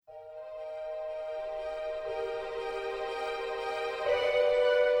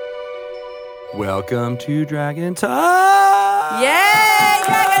Welcome to Dragon Talk! Yay!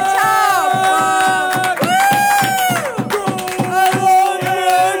 Dragon Talk!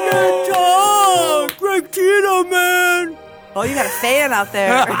 Dragon Talk! Greg Tito, man! Oh, you got a fan out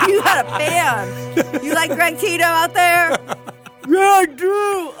there. You got a fan. You like Greg Tito out there? Yeah, I do.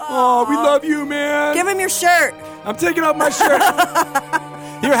 Oh, we love you, man. Give him your shirt. I'm taking off my shirt.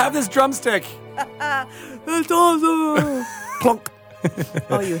 Here, have this drumstick. That's awesome. Plunk.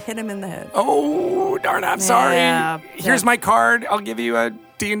 Oh, you hit him in the head. Oh, darn, I'm sorry. Here's my card. I'll give you a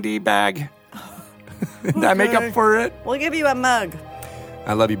D&D bag. Did I make up for it? We'll give you a mug.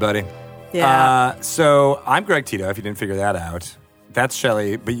 I love you, buddy. Yeah. So I'm Greg Tito, if you didn't figure that out. That's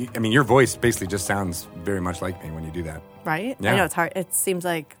Shelly, but your voice basically just sounds very much like me when you do that. Right? Yeah. I know it's hard. It seems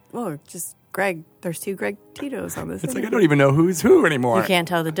like, just Greg. There's two Greg Titos on this. It's like I don't even know who's who anymore. You can't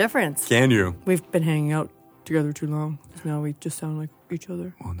tell the difference. Can you? We've been hanging out together too long. Now we just sound like each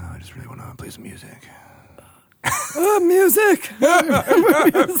other. Well, no, I just really want to play some music. Music.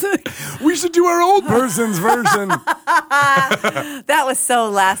 Music. We should do our old person's version. That was so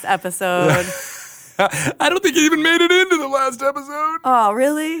last episode. I don't think it even made it into the last episode. Oh,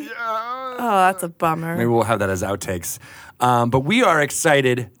 really? Yeah. Oh, that's a bummer. Maybe we'll have that as outtakes. But we are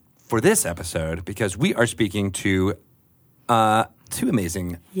excited for this episode because we are speaking to two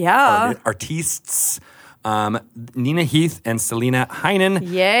amazing artists. Nina Heath and Selina Heinen.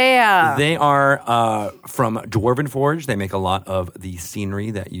 Yeah. They are from Dwarven Forge. They make a lot of the scenery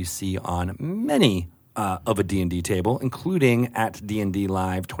that you see on many of a D&D table, including at D&D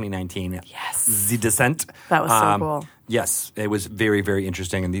Live 2019. Yes. The Descent. That was so cool. Yes, it was very, very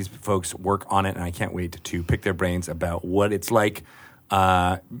interesting, and these folks work on it, and I can't wait to pick their brains about what it's like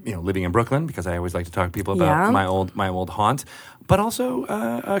living in Brooklyn, because I always like to talk to people about my old haunt, but also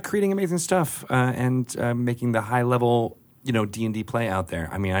creating amazing stuff and making the high level D&D play out there.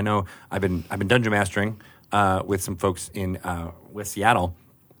 I mean, I know I've been dungeon mastering with some folks in West Seattle,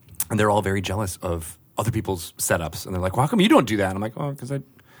 and they're all very jealous of other people's setups, and they're like, "Well, how come you don't do that?" And I'm like, "Oh, because it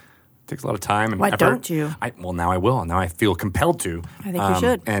takes a lot of time and Why effort." don't you? Well, now I will. Now I feel compelled to. I think you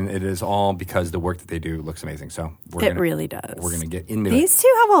should. And it is all because the work that they do looks amazing. So it really does. We're going to get into These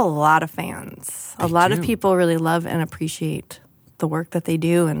two have a lot of fans. A lot of do. people really love and appreciate the work that they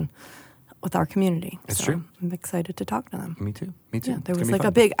do and with our community. It's true. I'm excited to talk to them. Me too. Yeah, there was like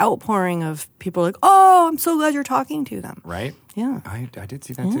a big outpouring of people like, "Oh, I'm so glad you're talking to them." Right? Yeah. I did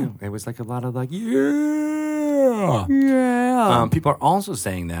see that too. It was like a lot of like, yeah. Yeah. People are also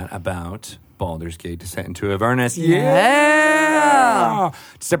saying that about Baldur's Gate Descent into Avernus. Yeah.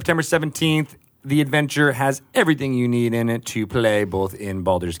 September 17th. The adventure has everything you need in it to play both in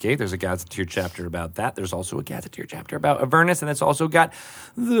Baldur's Gate. There's a Gazetteer chapter about that. There's also a Gazetteer chapter about Avernus, and it's also got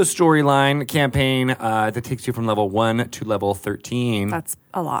the storyline campaign that takes you from level 1 to level 13. That's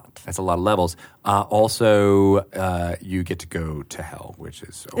a lot. That's a lot of levels. Also, you get to go to hell, which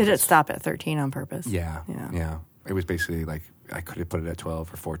is... Did it stop at 13 on purpose? Yeah. It was basically like, I could have put it at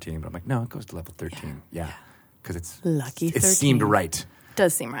 12 or 14, but I'm like, no, it goes to level 13. Yeah. Because it's... Lucky 13. It seemed right.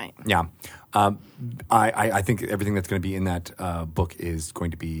 Does seem right. Yeah. I think everything that's going to be in that book is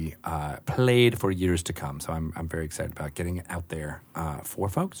going to be played for years to come. So I'm very excited about getting it out there for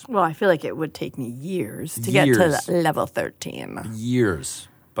folks. Well, I feel like it would take me years to get to level 13. Years.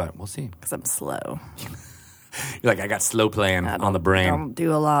 But we'll see. Because I'm slow. You're like, I got slow playing on the brain. I don't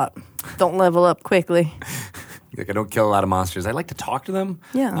do a lot. Don't level up quickly. Like, I don't kill a lot of monsters. I like to talk to them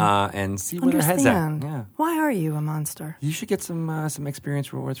and see where their head's at. Yeah. Why are you a monster? You should get some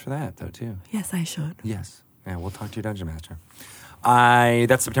experience rewards for that, though, too. Yes, I should. Yes. Yeah, we'll talk to your Dungeon Master.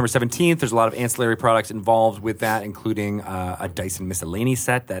 That's September 17th. There's a lot of ancillary products involved with that, including a Dyson Miscellany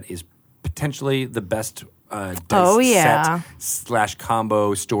set that is potentially the best dice set /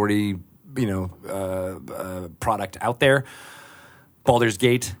 combo story product out there. Baldur's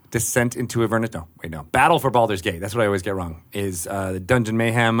Gate, Descent into Avernus. Battle for Baldur's Gate. That's what I always get wrong. Is the Dungeon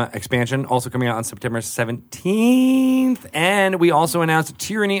Mayhem expansion also coming out on September 17th. And we also announced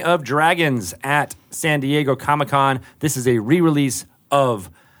Tyranny of Dragons at San Diego Comic-Con. This is a re-release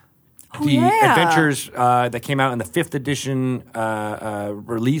of the adventures that came out in the 5th edition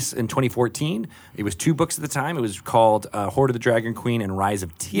release in 2014. It was 2 books at the time. It was called Hoard of the Dragon Queen and Rise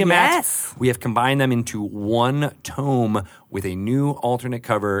of Tiamat. Yes. We have combined them into one tome with a new alternate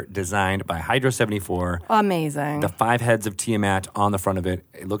cover designed by Hydro 74. Amazing. The 5 heads of Tiamat on the front of it.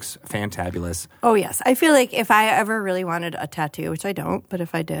 It looks fantabulous. Oh, yes. I feel like if I ever really wanted a tattoo, which I don't, but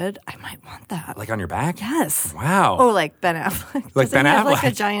if I did, I might want that. Like on your back? Yes. Wow. Oh, like Ben Affleck. Like Ben Affleck. Have like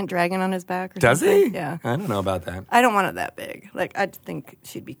Affleck? a giant dragon on his back or Does something? he? Yeah. I don't know about that. I don't want it that big. Like, I think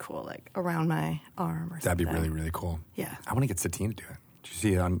she'd be cool, like around my arm or something. That'd be really, really cool. Yeah. I want to get Satine to do it. Did you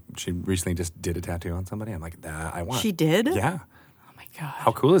see she recently just did a tattoo on somebody? I'm like, I want. She did? Yeah. Oh my God.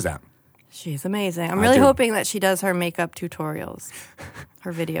 How cool is that? She's amazing. I'm really hoping that she does her makeup tutorials,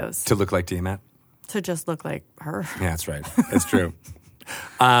 her videos. To look like Tiamat? To just look like her. Yeah, that's right. It's true.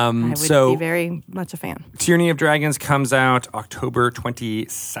 I would be very much a fan. Tyranny of Dragons comes out October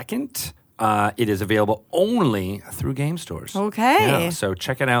 22nd. It is available only through game stores. Okay. Yeah, so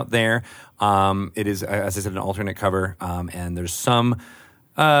check it out there. It is, as I said, an alternate cover, and there's some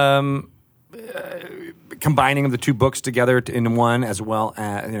combining of the two books together in one, as well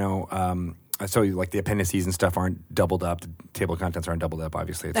as, so like the appendices and stuff aren't doubled up. The table of contents aren't doubled up,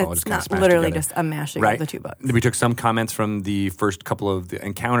 obviously. It's all just kind of smashed literally together. just a mashing of the two books. We took some comments from the first couple of the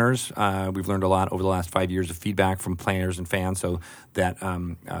encounters. We've learned a lot over the last 5 years of feedback from players and fans, so that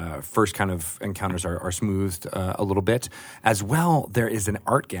first kind of encounters are smoothed a little bit. As well, there is an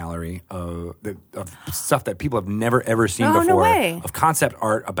art gallery of stuff that people have never, ever seen before. No way. Of concept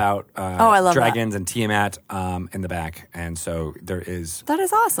art about I love dragons and Tiamat in the back. And so there is... That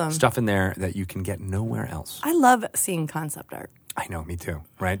is awesome. Stuff in there that you can get nowhere else. I love seeing concept art. I know, me too.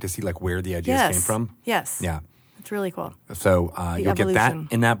 Right? To see like where the ideas came from. Yes. Yeah. It's really cool. So you'll get that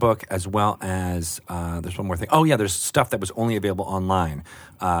in that book, as well as there's one more thing. Oh yeah, there's stuff that was only available online.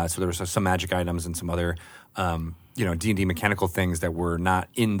 So there was some magic items and some other D&D mechanical things that were not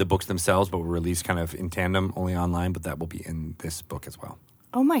in the books themselves, but were released kind of in tandem only online. But that will be in this book as well.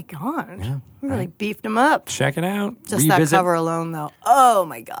 Oh my God. Yeah, we really beefed them up. Check it out. Just that cover alone, though. Oh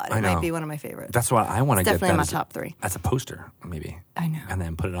my God. It might be one of my favorites. That's what I want to get. Definitely in my top 3. As a poster, maybe. I know. And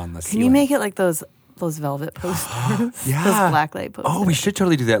then put it on the ceiling. Can you make it like those velvet posters? Yeah. Those blacklight posters. Oh, we should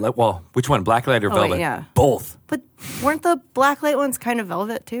totally do that. Well, which one? Blacklight or velvet? Wait, yeah. Both. But weren't the blacklight ones kind of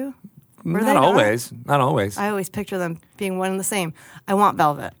velvet too? Not always. Not always. I always picture them being one and the same. I want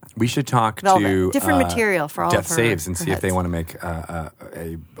velvet. We should talk velvet. To different material for all Death of her Saves and see heads. if they want to make a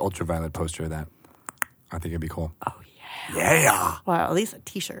ultraviolet poster of that. I think it'd be cool. Oh yeah. Yeah. Well, at least a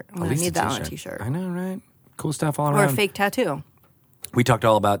T-shirt. I'm gonna need that on a T-shirt. I know, right? Cool stuff all or around. Or a fake tattoo. We talked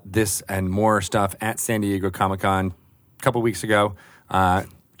all about this and more stuff at San Diego Comic-Con a couple weeks ago.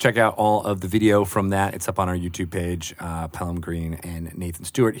 Check out all of the video from that. It's up on our YouTube page. Pelham Green and Nathan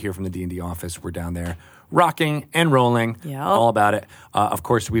Stewart here from the D&D office. We're down there rocking and rolling. Yep. All about it. Of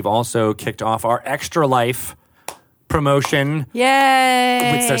course, we've also kicked off our Extra Life promotion.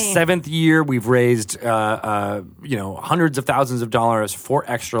 Yay! It's our 7th year. We've raised hundreds of thousands of dollars for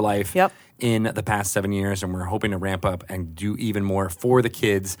Extra Life. Yep. In the past 7 years, and we're hoping to ramp up and do even more for the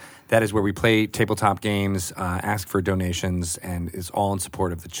kids. That is where we play tabletop games, ask for donations, and is all in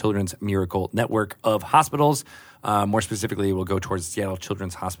support of the Children's Miracle Network of Hospitals. More specifically, we'll go towards Seattle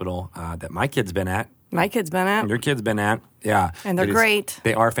Children's Hospital that my kid's been at. My kid's been at. Your kid's been at. Yeah. And they're great.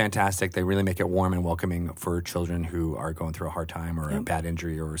 They are fantastic. They really make it warm and welcoming for children who are going through a hard time or a bad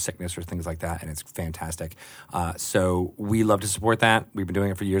injury or sickness or things like that, and it's fantastic. So we love to support that. We've been doing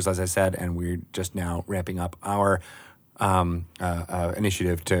it for years, as I said, and we're just now ramping up our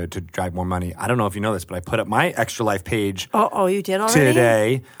initiative to drive more money. I don't know if you know this, but I put up my Extra Life page. Oh, you did already?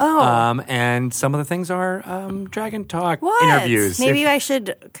 Today. Oh. And some of the things are Dragon Talk what? interviews. Maybe I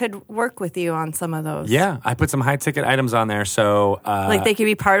could work with you on some of those. Yeah, I put some high-ticket items on there, so... like they could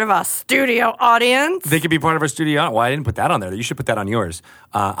be part of a studio audience? They could be part of our studio. Well, I didn't put that on there. You should put that on yours.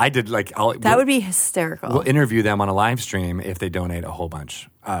 I did, that would be hysterical. We'll interview them on a live stream if they donate a whole bunch.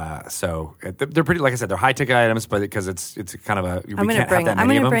 So they're pretty, like I said, they're high-ticket items, but because it's kind of a... I'm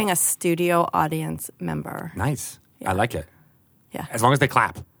going to bring a studio audience member. Nice. Yeah. I like it. Yeah. As long as they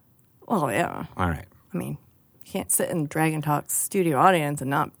clap. Well, yeah. All right. I mean, you can't sit in Dragon Talk's studio audience and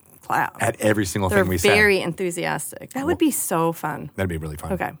not clap. At every single thing we say. They're very enthusiastic. That would be so fun. That'd be really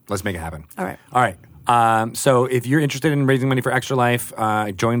fun. Okay. Let's make it happen. All right. All right. So if you're interested in raising money for Extra Life,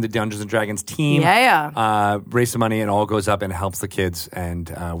 join the Dungeons & Dragons team. Yeah. Raise some money, and all goes up and helps the kids. And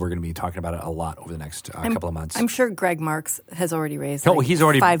we're going to be talking about it a lot over the next couple of months. I'm sure Greg Marks has already raised he's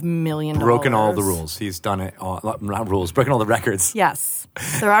already $5 million. Broken all the rules. He's done it all. Not rules, broken all the records. Yes.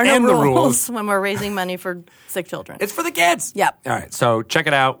 There are no And the rules when we're raising money for sick children. It's for the kids. Yep. All right. So check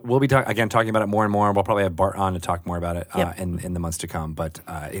it out. We'll be talking about it more and more. We'll probably have Bart on to talk more about it in the months to come. But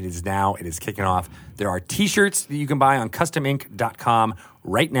it is kicking off. There are T-shirts that you can buy on customink.com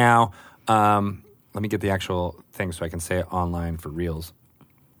right now. Let me get the actual thing so I can say it online for reals.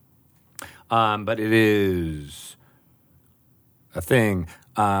 But it is a thing.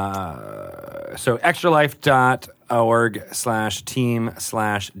 So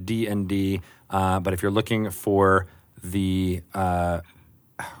extralife.org/team/DND. But if you're looking for the... I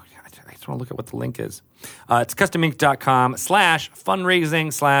just want to look at what the link is. It's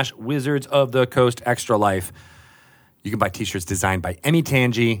customink.com/fundraising/Wizards of the Coast Extra Life. You can buy T-shirts designed by Emmy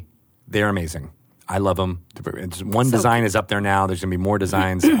Tangi. They're amazing. I love them. One design is up there now. There's going to be more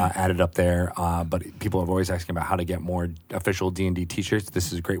designs added up there. But people are always asking about how to get more official D&D T-shirts.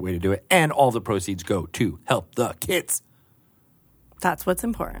 This is a great way to do it. And all the proceeds go to help the kids. That's what's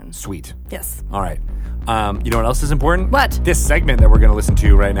important. Sweet. Yes. All right. You know what else is important? What? This segment that we're going to listen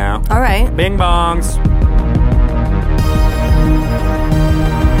to right now. All right. Bing bongs.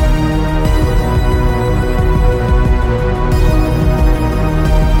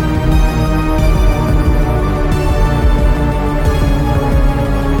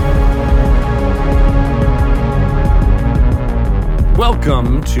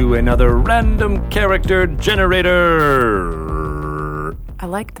 Welcome to another random character generator. I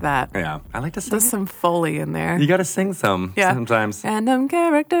liked that. Yeah, I like to sing. There's some Foley in there. You got to sing some sometimes. Random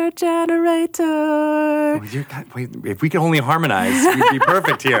character generator. Wait, if we could only harmonize, we'd be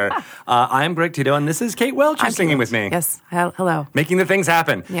perfect here. I'm Greg Tito, and this is Kate Welch who's singing with me. Yes, hello. Making the things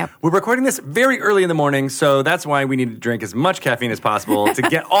happen. Yep. We're recording this very early in the morning, so that's why we need to drink as much caffeine as possible to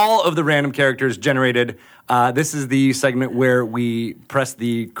get all of the random characters generated. This is the segment where we press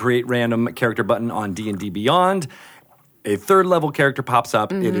the Create Random Character button on D&D Beyond. A third-level character pops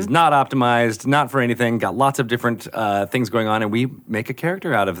up. Mm-hmm. It is not optimized, not for anything, got lots of different things going on, and we make a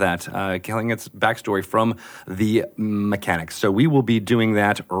character out of that, telling its backstory from the mechanics. So we will be doing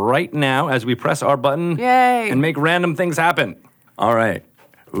that right now as we press our button and make random things happen. All right.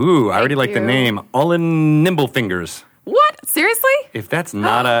 Ooh, I already like the name. Olin Nimblefingers. What? Seriously? If that's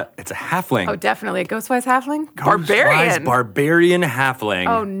not it's a halfling. Oh, definitely. A Ghostwise halfling? Barbarian. Barbarian halfling.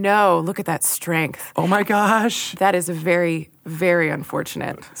 Oh, no. Look at that strength. Oh, my gosh. That is very, very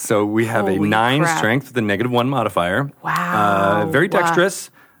unfortunate. So we have a 9 strength with a -1 modifier. Wow. Very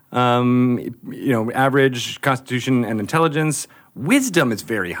dexterous. Average constitution and intelligence. Wisdom is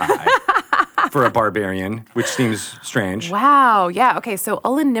very high. For a barbarian, which seems strange. Wow. Yeah. Okay. So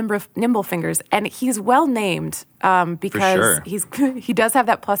Olin Nimblefingers, and he's well named because he does have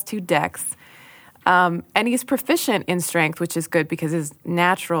that +2 dex. And he's proficient in strength, which is good because his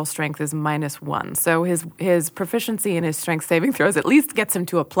natural strength is -1. So his proficiency in his strength saving throws at least gets him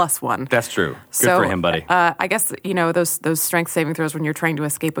to a +1. That's true. Good for him, buddy. I guess, those strength saving throws when you're trying to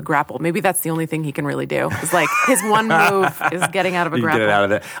escape a grapple, maybe that's the only thing he can really do. It's like his one move is getting out of a grapple. Get it out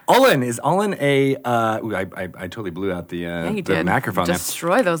of there. Is Olin a... I totally blew out the microphone.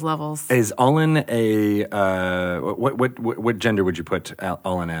 Destroy those levels. Is Olin a... what gender would you put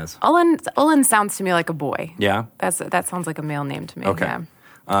Olin as? Olin sounds to me like a boy. Yeah? That sounds like a male name to me. Okay.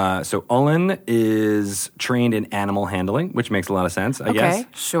 Yeah. So Olin is trained in animal handling, which makes a lot of sense, I guess. Okay,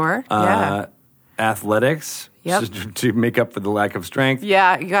 sure. Yeah. Athletics, to make up for the lack of strength.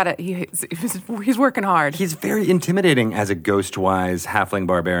 Yeah, you got it. He's working hard. He's very intimidating as a ghost-wise halfling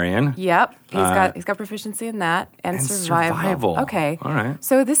barbarian. Yep. He's got proficiency in that and survival. Okay. All right.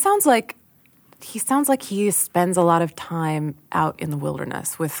 So this sounds like he spends a lot of time out in the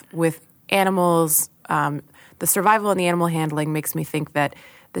wilderness with animals. The survival and the animal handling makes me think that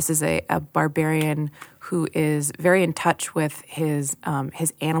this is a barbarian who is very in touch with his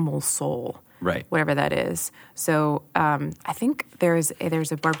animal soul, right? Whatever that is. So I think there's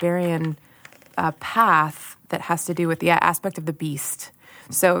a barbarian path that has to do with the aspect of the beast.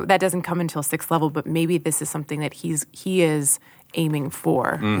 So that doesn't come until 6th level, but maybe this is something that he is aiming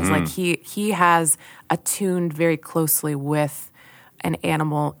for. Mm-hmm. It's like he has attuned very closely with an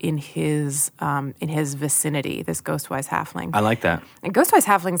animal in his vicinity, this Ghostwise halfling. I like that. And Ghostwise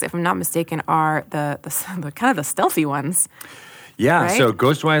halflings, if I'm not mistaken, are the kind of the stealthy ones. Yeah, right? So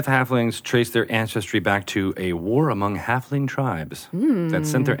Ghostwise halflings trace their ancestry back to a war among halfling tribes that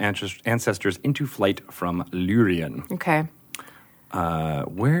sent their ancestors into flight from Lurien. Okay.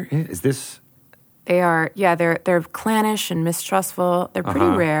 Where is this? They are, they're clannish and mistrustful. They're pretty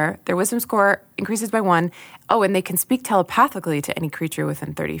rare. Their wisdom score increases by 1. Oh, and they can speak telepathically to any creature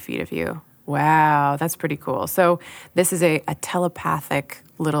within 30 feet of you. Wow, that's pretty cool. So this is a telepathic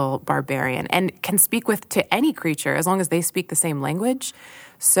little barbarian and can speak to any creature as long as they speak the same language.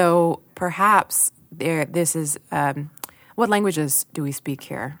 So perhaps this is... what languages do we speak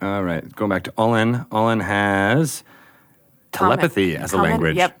here? All right, going back to Olin. Olin has telepathy as a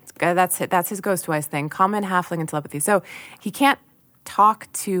language. Yep. That's his Ghostwise thing. Common, halfling, and telepathy. So he can't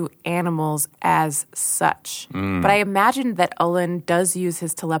talk to animals as such. But I imagine that Olin does use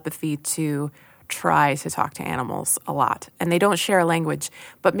his telepathy to try to talk to animals a lot. And they don't share a language.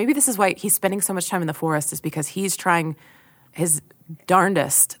 But maybe this is why he's spending so much time in the forest, is because he's trying his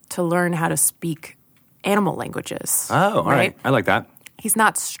darndest to learn how to speak animal languages. Oh, all right. I like that. He's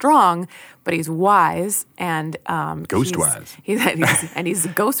not strong, but he's wise and ghost-wise. He's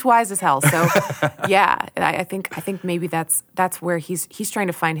ghost-wise as hell. So, yeah, I think maybe that's where he's trying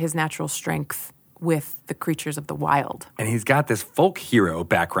to find his natural strength with the creatures of the wild. And he's got this folk hero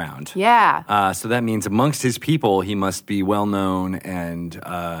background. Yeah. So that means amongst his people, he must be well known and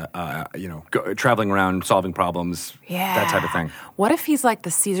traveling around solving problems. Yeah. That type of thing. What if he's like the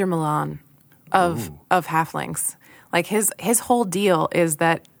Caesar Milan of halflings? Like his whole deal is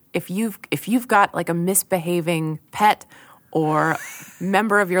that if you've got like a misbehaving pet or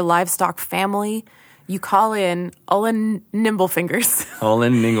member of your livestock family, you call in Olin Nimblefingers.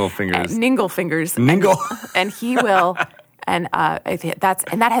 Olin Ninglefingers. Ninglefingers. Ningle. And he will, and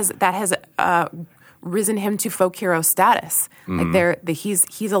that has risen him to folk hero status. Like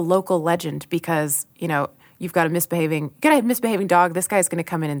he's a local legend because you've got a misbehaving dog. This guy's going to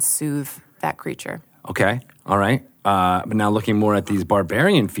come in and soothe that creature. Okay, all right. But now looking more at these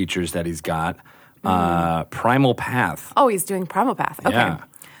barbarian features that he's got, Primal Path. Oh, he's doing Primal Path. Okay. Yeah.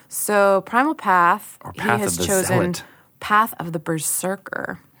 So Primal Path, or Path he has of the chosen Zealot. Path of the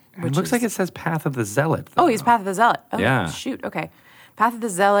Berserker. It looks like it says Path of the Zealot. Oh, he's Path of the Zealot. Oh, yeah. Shoot, okay. Path of the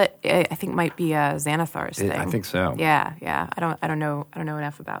Zealot, I think might be Xanathar's thing. I think so. Yeah. I don't know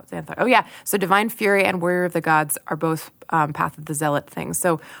enough about Xanathar. Oh yeah. So Divine Fury and Warrior of the Gods are both Path of the Zealot things.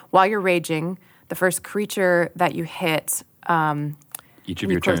 So while you're raging, the first creature that you hit, each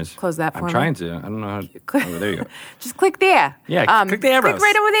of your turns. Close that for me. I'm trying to. I don't know how. Oh, there you go. Just click there. Yeah, click the arrows. Click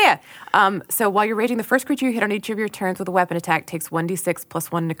right over there. So while you're raging, the first creature you hit on each of your turns with a weapon attack takes 1d6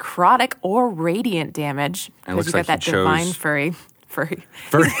 plus 1 necrotic or radiant damage. And it looks you like got that divine furry.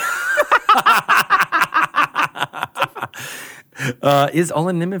 Is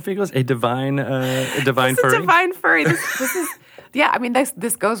Olin Nimblefingers a divine furry? A divine furry. This is. Yeah, I mean,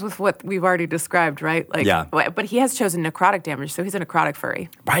 this goes with what we've already described, right? Like, yeah. But he has chosen necrotic damage, so he's a necrotic furry.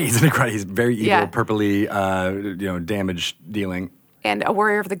 Right, he's a necrotic. He's very evil, purpley, damage dealing. And a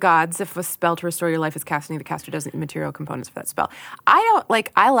Warrior of the Gods, if a spell to restore your life is casting, the caster doesn't need material components for that spell. I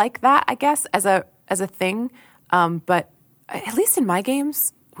like that, I guess, as a thing. But at least in my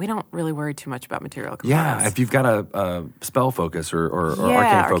games, we don't really worry too much about material components. Yeah, if you've got a spell focus or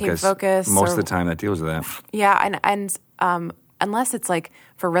arcane focus, most of the time that deals with that. Yeah, and unless it's like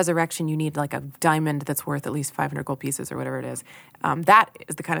for resurrection, you need like a diamond that's worth at least 500 gold pieces or whatever it is. That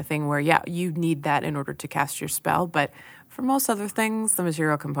is the kind of thing where, you need that in order to cast your spell. But for most other things, the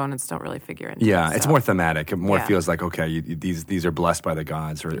material components don't really figure in. Yeah, it's more thematic. It more feels like, okay, these are blessed by the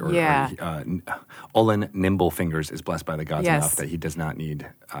gods. Or Olin Nimblefingers is blessed by the gods enough that he does not need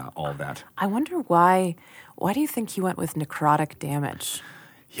all of that. I wonder why. Why do you think he went with necrotic damage?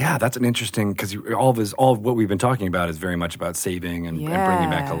 Yeah, that's an interesting, because all of what we've been talking about is very much about saving and bringing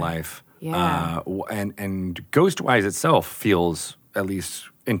back to life. Yeah. And Ghostwise itself feels at least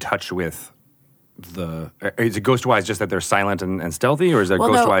in touch with is it Ghostwise just that they're silent and stealthy, or is it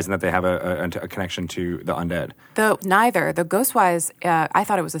Ghostwise in that they have a connection to the undead? Neither. The Ghostwise, I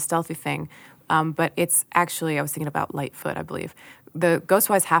thought it was a stealthy thing, but it's actually, I was thinking about Lightfoot, I believe. The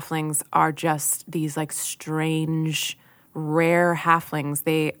Ghostwise halflings are just these like strange, rare halflings.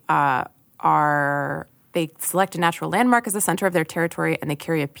 They they select a natural landmark as the center of their territory, and they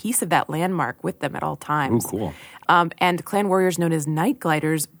carry a piece of that landmark with them at all times. Ooh, cool. And clan warriors known as night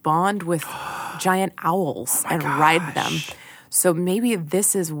gliders bond with giant owls and ride them. So maybe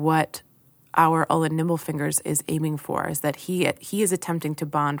this is what our Olin Nimblefingers is aiming for, is that he is attempting to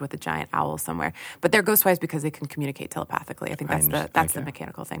bond with a giant owl somewhere. But they're Ghostwise because they can communicate telepathically. I think that's the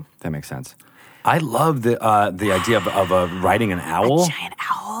mechanical thing. That makes sense. I love the idea of riding an owl. A giant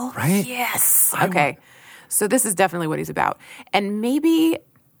owl? Right? Yes. Okay. So this is definitely what he's about. And maybe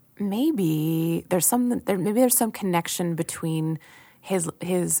there's some connection between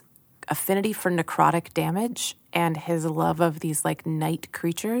his affinity for necrotic damage and his love of these like night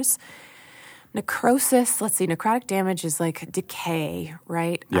creatures. Necrosis, let's see, necrotic damage is like decay,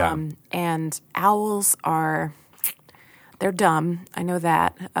 right? Yeah. And owls they're dumb, I know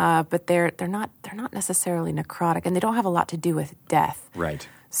that, but they're not necessarily necrotic, and they don't have a lot to do with death. Right.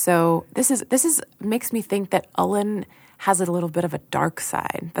 So this makes me think that Olin has a little bit of a dark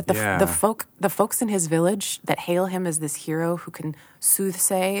side. That the folks in his village that hail him as this hero who can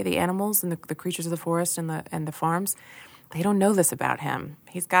soothsay the animals and the creatures of the forest and the farms, they don't know this about him.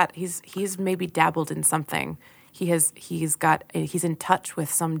 He's maybe dabbled in something. He's in touch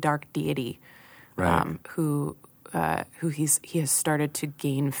with some dark deity, right. Who he has started to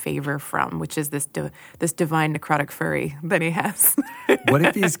gain favor from, which is this divine necrotic furry that he has. What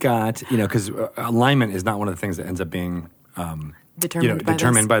if he's got, because alignment is not one of the things that ends up being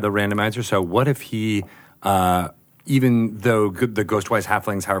determined by the randomizer. So what if he even though the Ghostwise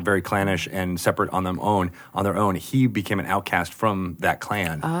halflings are very clannish and separate on their own, he became an outcast from that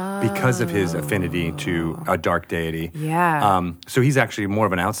clan because of his affinity to a dark deity. Yeah. So he's actually more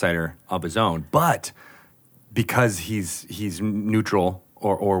of an outsider of his own, but because he's neutral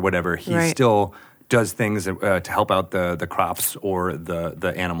or whatever, he still does things to help out the crops or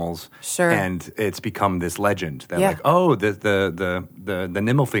the animals. Sure. And it's become this legend that the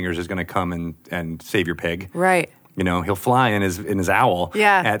Nimblefingers is going to come and save your pig. Right. He'll fly in his owl.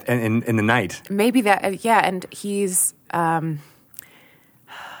 Yeah. In the night. Maybe that. And he's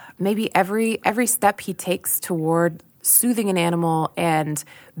maybe every step he takes toward soothing an animal and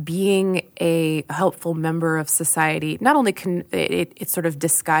being a helpful member of society. Not only can it sort of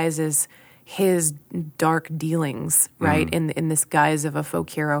disguises his dark dealings, right, in this guise of a folk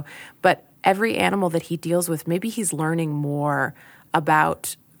hero. But every animal that he deals with, maybe he's learning more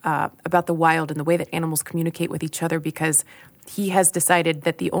about the wild and the way that animals communicate with each other, because he has decided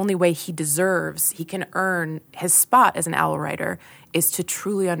that the only way he can earn his spot as an owl rider is to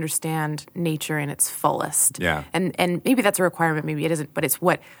truly understand nature in its fullest. Yeah. And maybe that's a requirement, maybe it isn't, but it's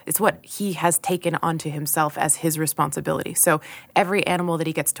what he has taken onto himself as his responsibility. So every animal that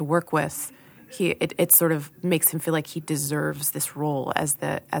he gets to work with, it sort of makes him feel like he deserves this role as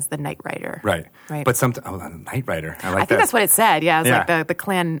the Night Rider. Right. But Night Rider. I think that's what it said. Yeah, it's like the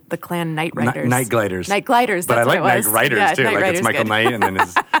clan Night Riders. Night Gliders. Night Gliders. But that's I like what it was. Night Riders too. Night Like Riders, it's Michael good. Knight, and then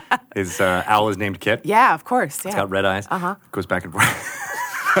his owl is named Kit. Yeah, of course. Yeah. It's got red eyes. Goes back and forth.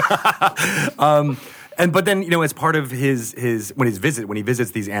 But then, as part of his when he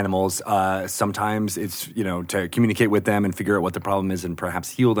visits these animals, sometimes it's, to communicate with them and figure out what the problem is and perhaps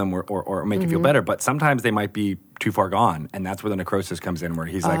heal them or make it feel better. But sometimes they might be too far gone, and that's where the necrosis comes in, where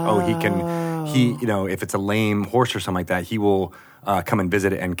he's like, if it's a lame horse or something like that, he will come and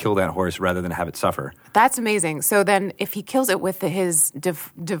visit it and kill that horse rather than have it suffer. That's amazing. So then, if he kills it with his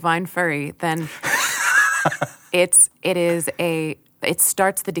divine furry, then it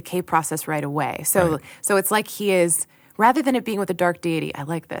starts the decay process right away. So it's like he is, rather than it being with a dark deity, I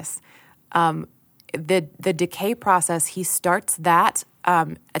like this. The decay process, he starts that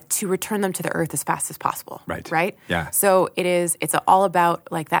to return them to the earth as fast as possible. Right? Yeah. So it's all about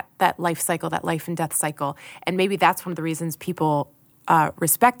like that life cycle, that life and death cycle. And maybe that's one of the reasons people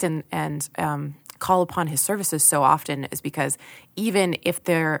respect and call upon his services so often, is because even if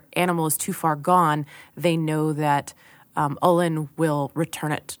their animal is too far gone, they know that Olin will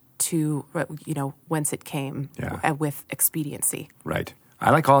return it to, whence it came with expediency. Right. I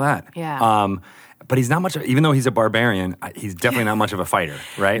like all that. Yeah. But he's not much, even though he's a barbarian, he's definitely not much of a fighter,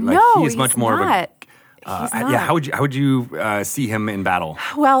 right? Like, no, he's much more not. of a... Yeah, how would you see him in battle?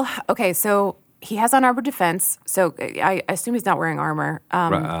 Well, okay, so he has unarmored defense, so I assume he's not wearing armor.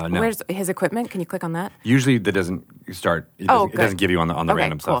 No. Where's his equipment? Can you click on that? Usually that doesn't start. It doesn't give you on the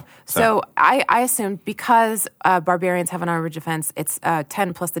random cool. stuff. So I assume because barbarians have an armored defense, it's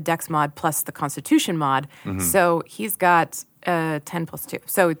 10 plus the Dex mod plus the Constitution mod. So he's got 10 plus 2.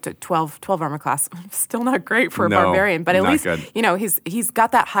 So 12 armor class. Still not great for a barbarian, but at least good. He's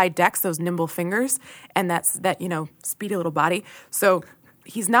got that high Dex, those nimble fingers, and that speedy little body. So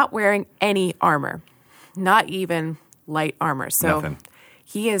he's not wearing any armor, not even light armor. So Nothing.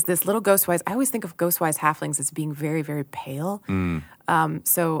 He is this little Ghostwise. I always think of Ghostwise halflings as being very, very pale.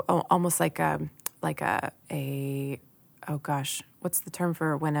 So almost like a oh gosh, what's the term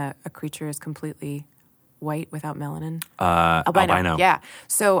for when a creature is completely white without melanin? Albino. Yeah.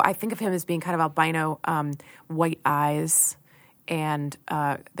 So I think of him as being kind of albino, white eyes, and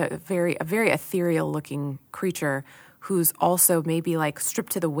a very ethereal looking creature who's also maybe like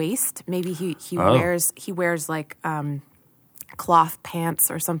stripped to the waist. Maybe he wears like cloth pants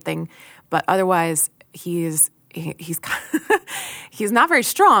or something, but otherwise he's not very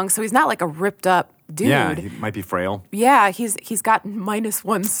strong. So he's not like a ripped up dude. Yeah, he might be frail. Yeah, he's got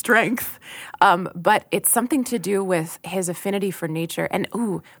 -1 strength, but it's something to do with his affinity for nature. And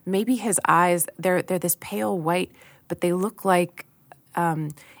maybe his eyes, they're this pale white, but they look like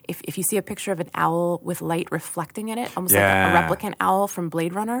if you see a picture of an owl with light reflecting in it, almost like a replicant owl from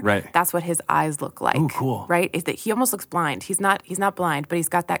Blade Runner. Right. That's what his eyes look like. Ooh, cool. Right? Is that he almost looks blind. He's not blind, but he's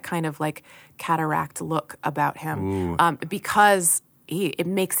got that kind of like cataract look about him. Because it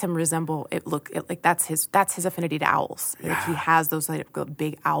makes him resemble like that's his affinity to owls. Yeah. Like he has those like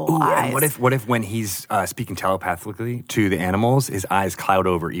big owl eyes. And what if when he's speaking telepathically to the animals, his eyes cloud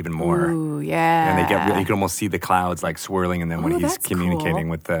over even more? Ooh, yeah. And you can almost see the clouds like swirling, and then when he's communicating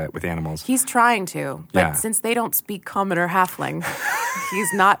with animals, he's trying to, but since they don't speak common or halfling,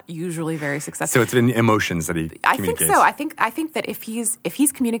 he's not usually very successful. So it's in emotions that he communicates. I think so. I think that if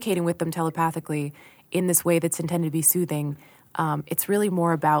he's communicating with them telepathically, in this way that's intended to be soothing. It's really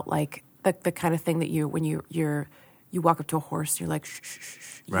more about like the kind of thing that when you walk up to a horse, you're like, shh, shh,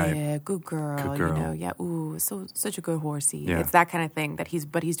 shh, right. Yeah, good girl, Good girl. you know, yeah, ooh, such a good horsey. Yeah. It's that kind of thing but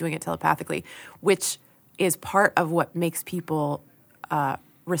he's doing it telepathically, which is part of what makes people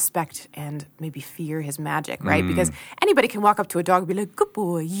respect and maybe fear his magic, right? Because anybody can walk up to a dog and be like, good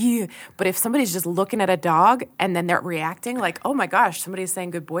boy, yeah. But if somebody's just looking at a dog and then they're reacting like, oh my gosh, somebody's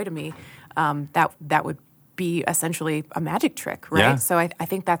saying good boy to me, that would be essentially a magic trick, right? Yeah. So I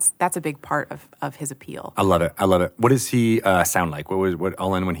think that's a big part of his appeal. I love it. What does he sound like? What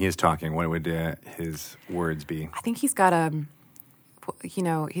Olin, when he is talking, what would his words be? I think he's got let's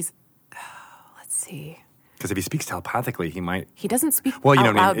see. Because if he speaks telepathically, He doesn't speak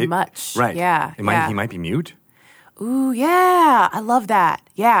out loud much. Right. Yeah. He might be mute. Ooh, yeah. I love that.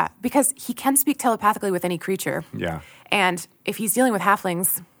 Yeah. Because he can speak telepathically with any creature. Yeah. And if he's dealing with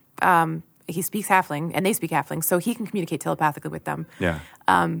halflings, he speaks halfling and they speak halfling, so he can communicate telepathically with them. Yeah.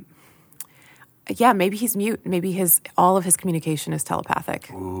 Yeah, maybe he's mute. Maybe all of his communication is telepathic.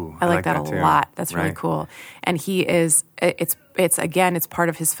 Ooh, I like that a too. lot. That's really Right. cool. And he is. It's part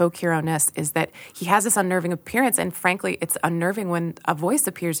of his folk hero-ness is that he has this unnerving appearance, and frankly, it's unnerving when a voice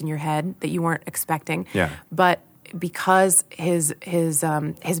appears in your head that you weren't expecting. Yeah. But because his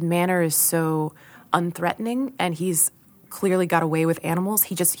manner is so unthreatening, and he's clearly got away with animals,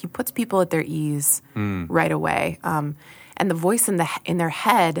 he puts people at their ease right away. And the voice in their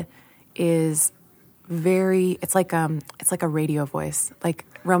head is very. It's like a radio voice, like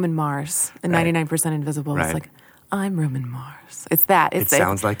Roman Mars in 99% Invisible. Right. It's like, I'm Roman Mars. It's that. It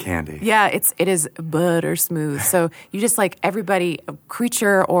sounds like candy. Yeah, it is butter smooth. So you just like everybody,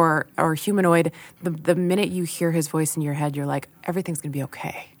 creature or humanoid. The minute you hear his voice in your head, you're like, everything's gonna be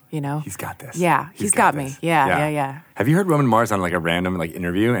okay. You know, He's got this. Yeah, he's got me. this. Yeah. Have you heard Roman Mars on like a random like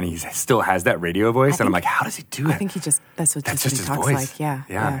interview, and he still has that radio voice? And I'm like, how does he do it? I think that's what That's he just his talks voice. like.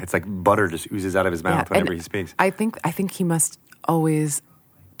 Yeah. It's like butter just oozes out of his mouth whenever and he speaks. I think he must always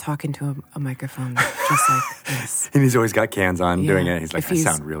talk into a microphone just like this. And he's always got cans on doing it. He's like, If I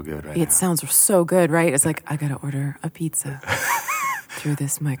sound real good right now. It sounds so good, right? It's like, I got to order a pizza through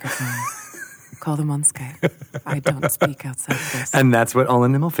this microphone. Call them on Skype. I don't speak outside of this. And that's what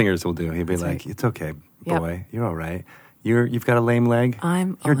Olin Nimblefingers will do. He'll be like, right. it's okay, Yep. boy. You're all right. You've got a lame leg.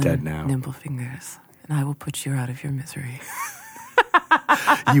 You're Olin dead now. Nimblefingers, and I will put you out of your misery.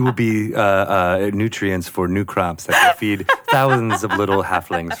 You will be nutrients for new crops that will feed thousands of little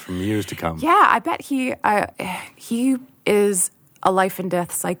halflings from years to come. Yeah, I bet he is a life and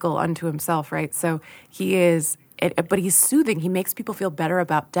death cycle unto himself, right? So he is, but he's soothing. He makes people feel better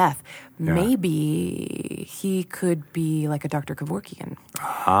about death. Yeah. Maybe he could be like a Dr. Kevorkian.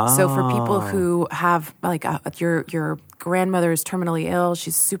 So for people who have, like, your grandmother is terminally ill,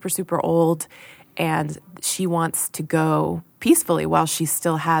 she's super, super old, and she wants to go peacefully while she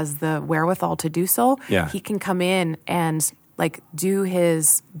still has the wherewithal to do so, Yeah. he can come in and like do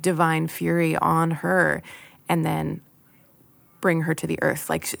his divine fury on her and then bring her to the earth.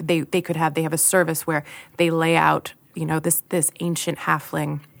 Like they have a service where they lay out, this ancient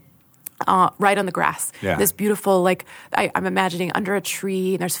halfling right on the grass. Yeah. This beautiful, like I'm imagining under a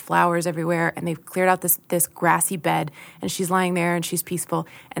tree, and there's flowers everywhere, and they've cleared out this grassy bed, and she's lying there and she's peaceful.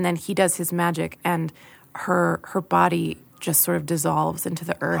 And then he does his magic, and her body just sort of dissolves into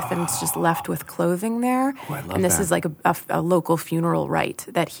the earth, and it's just left with clothing there. Oh, I love and this that. is like a local funeral rite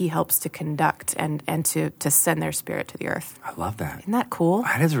that he helps to conduct and to send their spirit to the earth. I love that. Isn't that cool?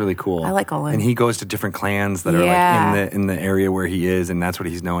 That is really cool. I like Olin. And he goes to different clans that Yeah. are like in the area where he is, and that's what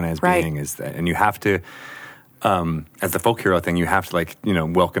he's known as Right. being. Is that, and you have to, as the folk hero thing, you have to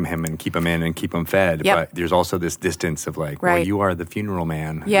welcome him and keep him in and keep him fed. Yep. But there's also this distance of like, well, Right. you are the funeral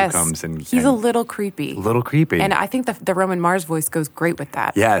man Yes. who comes and he's a little creepy. little creepy. And I think the Roman Mars voice goes great with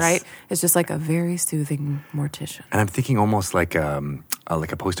that. Yes. Right? It's just like a very soothing mortician. And I'm thinking almost like a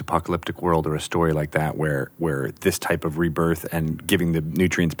post-apocalyptic world or a story like that, where this type of rebirth and giving the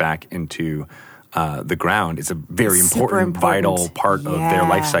nutrients back into the ground is a very Super important, vital part of their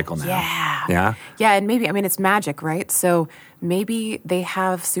life cycle now. Yeah. Yeah, and maybe, it's magic, right? So maybe they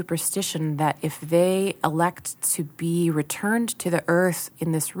have superstition that if they elect to be returned to the earth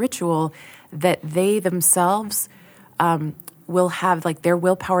in this ritual, that they themselves will have, like, their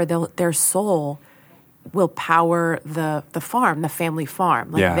willpower, their soul will power the farm, the family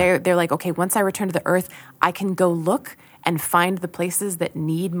farm. Like Yeah. they're like, okay, once I return to the earth, I can go look and find the places that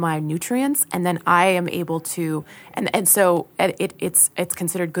need my nutrients, and then I am able to, and so it's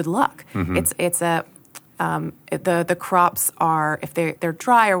considered good luck. Mm-hmm. It's a the crops are, if they're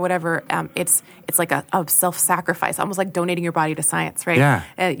dry or whatever, it's like a self-sacrifice, almost like donating your body to science, right?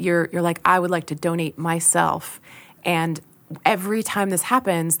 Yeah. You're like, I would like to donate myself, and every time this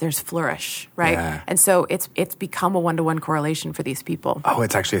happens, there's flourish, right? Yeah. And so it's become a one-to-one correlation for these people. Oh,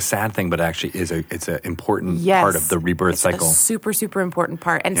 it's actually a sad thing, but actually it's an important part of the rebirth cycle. It's a super, super important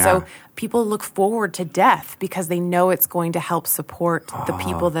part. And so people look forward to death because they know it's going to help support the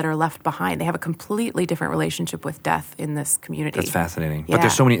people that are left behind. They have a completely different relationship with death in this community. That's fascinating. Yeah. But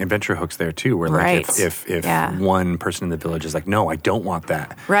there's so many adventure hooks there too, where like if one person in the village is like, no, I don't want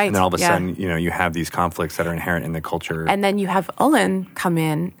that. Right. And then all of a sudden, you have these conflicts that are inherent in the culture. And then you have Olin come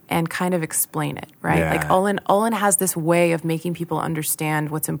in and kind of explain it, right? Yeah. Like Olin has this way of making people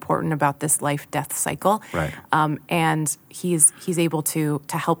understand what's important about this life-death cycle. Right. And he's able to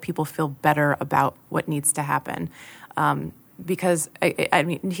help people feel better about what needs to happen. Because I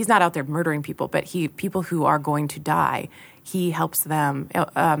mean, he's not out there murdering people, but people who are going to die, he helps them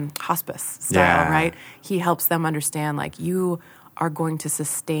hospice style, right? He helps them understand, like, you are going to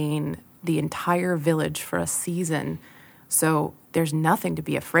sustain the entire village for a season. So there's nothing to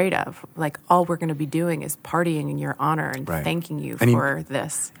be afraid of. Like, all we're going to be doing is partying in your honor and thanking you for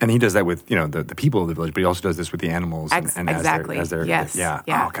this. And he does that with, the people of the village, but he also does this with the animals. And exactly. As they're, yes. Yeah.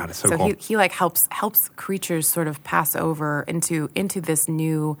 Yeah. Oh, God, it's so cool. He like helps creatures sort of pass over into this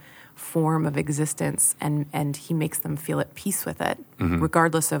new form of existence, and he makes them feel at peace with it,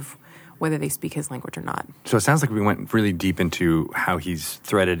 regardless of whether they speak his language or not. So it sounds like we went really deep into how he's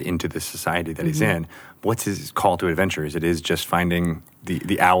threaded into the society that he's in. What's his call to adventure? Is it just finding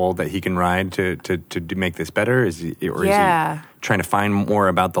the owl that he can ride to make this better? Is he trying to find more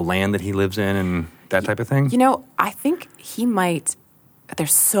about the land that he lives in and that type of thing? I think he might.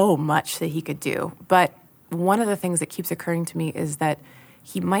 There's so much that he could do, but one of the things that keeps occurring to me is that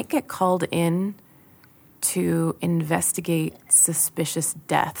he might get called in to investigate suspicious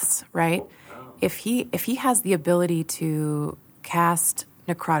deaths, right? If he has the ability to cast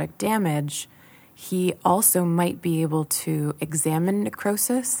necrotic damage, he also might be able to examine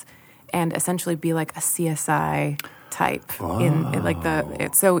necrosis and essentially be like a CSI type.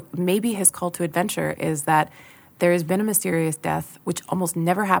 So maybe his call to adventure is that there has been a mysterious death, which almost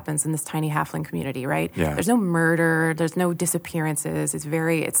never happens in this tiny halfling community, right? Yeah. There's no murder, there's no disappearances. It's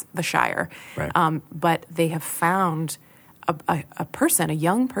the Shire. Right. But they have found a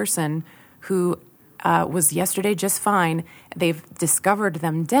young person who was yesterday just fine. They've discovered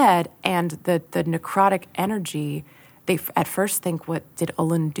them dead, and the necrotic energy, they at first think, what did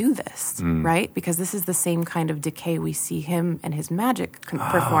Olin do this, right? Because this is the same kind of decay we see him and his magic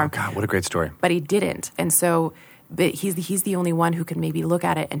perform. Oh, God, what a great story. But he didn't. And so he's the only one who can maybe look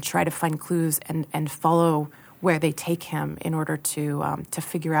at it and try to find clues and follow where they take him in order to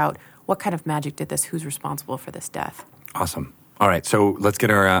figure out what kind of magic did this, who's responsible for this death. Awesome. All right, so let's get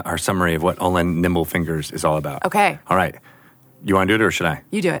our summary of what Olin Nimblefingers is all about. Okay. All right. You want to do it or should I?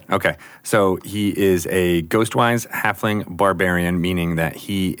 You do it. Okay. So he is a ghostwise halfling barbarian, meaning that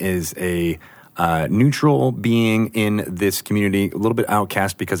he is a neutral being in this community, a little bit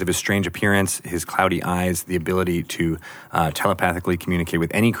outcast because of his strange appearance, his cloudy eyes, the ability to telepathically communicate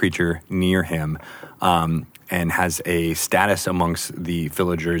with any creature near him, and has a status amongst the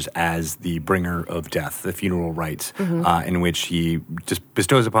villagers as the bringer of death, the funeral rites, in which he just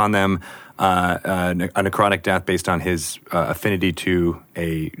bestows upon them a necrotic death based on his affinity to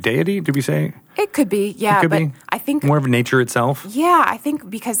a deity, did we say? It could be, yeah. But I think more of nature itself. Yeah, I think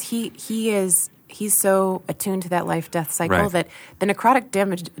because he's so attuned to that life-death cycle that the necrotic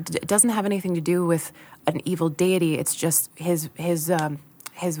damage doesn't have anything to do with an evil deity. It's just his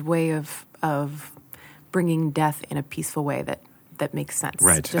way of bringing death in a peaceful way that makes sense.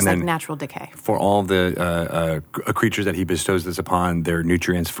 Right. Just like natural decay. For all the creatures that he bestows this upon, their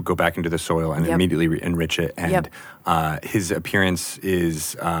nutrients go back into the soil and immediately enrich it. And his appearance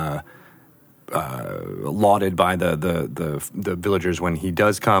is lauded by the villagers when he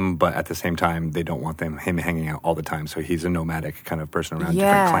does come, but at the same time, they don't want him hanging out all the time. So he's a nomadic kind of person around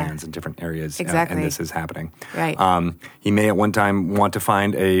different clans and different areas. Exactly. And this is happening. Right. He may at one time want to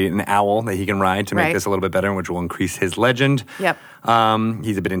find an owl that he can ride to make this a little bit better, which will increase his legend. Yep.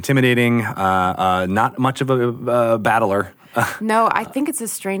 He's a bit intimidating, not much of a battler. No, I think it's a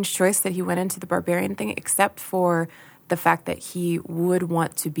strange choice that he went into the barbarian thing, except for the fact that he would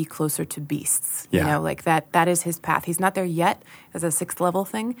want to be closer to beasts. Yeah. You know, like that is his path. He's not there yet as a 6th level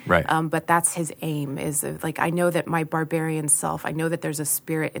thing. Right. But that's his aim is like, I know that my barbarian self, I know that there's a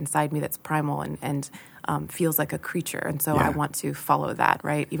spirit inside me that's primal and feels like a creature. And so I want to follow that,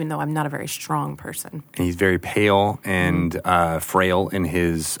 right? Even though I'm not a very strong person. And he's very pale and frail in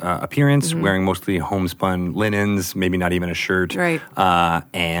his appearance, wearing mostly homespun linens, maybe not even a shirt. Right.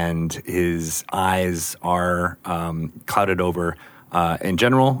 And his eyes are clouded over in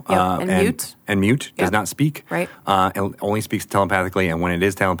general. And mute. And mute, does Yep. not speak. Right. And only speaks telepathically. And when it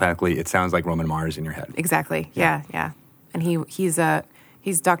is telepathically, it sounds like Roman Mars in your head. Exactly. Yeah. And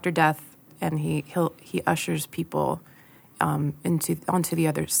he's Dr. Death, and he ushers people onto the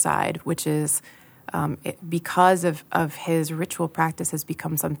other side, which is because of his ritual practice has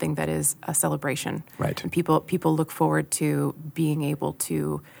become something that is a celebration. Right. And people look forward to being able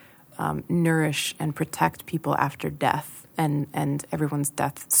to nourish and protect people after death. And everyone's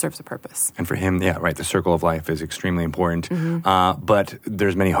death serves a purpose. And for him, the circle of life is extremely important. But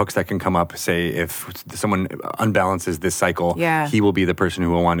there's many hooks that can come up. Say if someone unbalances this cycle, he will be the person who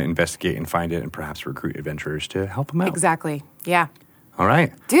will want to investigate and find it and perhaps recruit adventurers to help him out. Exactly. Yeah. All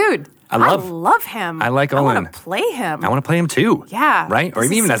right. Dude, I love him. I like Olin. I want to play him. I want to play him too. Yeah. Right? Or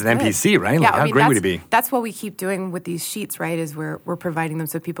even as an NPC, right? Yeah, Like, how great would it be? That's what we keep doing with these sheets, right? Is we're providing them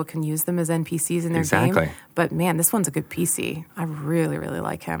so people can use them as NPCs in their Exactly. game. But man, this one's a good PC. I really, really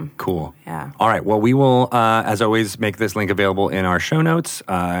like him. Cool. Yeah. All right. Well, we will, as always, make this link available in our show notes.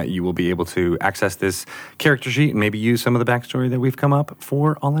 You will be able to access this character sheet and maybe use some of the backstory that we've come up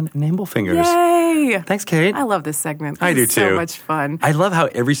for Olin Nimblefingers. Yay! Thanks, Kate. I love this segment. I do It's too. So much fun. I love how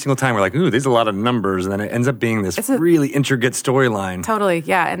every single time we're like, ooh, there's a lot of numbers, and then it ends up being this really intricate storyline. Totally,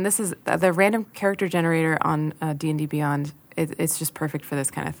 yeah. And this is the random character generator on D&D Beyond. It's just perfect for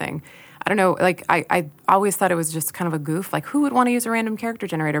this kind of thing. I don't know, like I always thought it was just kind of a goof, like who would want to use a random character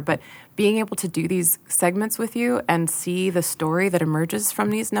generator? But being able to do these segments with you and see the story that emerges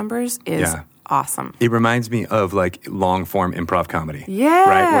from these numbers is awesome. It reminds me of like long form improv comedy. Yeah.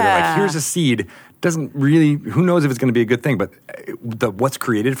 Right? Where they're like, here's a seed. Doesn't really, who knows if it's going to be a good thing, but what's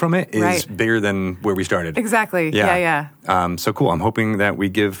created from it is bigger than where we started. Exactly. Yeah. So cool. I'm hoping that we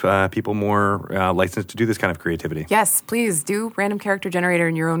give people more license to do this kind of creativity. Yes, please do random character generator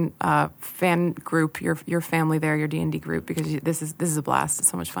in your own fan group, your family there, your D&D group, because this is a blast.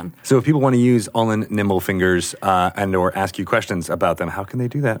 It's so much fun. So if people want to use Olin Nimblefingers and or ask you questions about them, how can they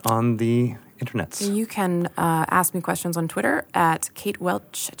do that on the internets? You can ask me questions on Twitter at Kate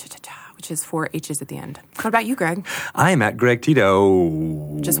Welch, which is 4 H's at the end. What about you, Greg? I'm at Greg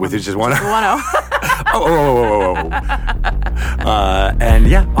Tito. Just with one. just one. Just one O. Oh. And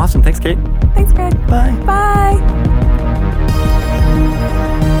yeah, awesome. Thanks, Kate. Thanks, Greg. Bye. Bye.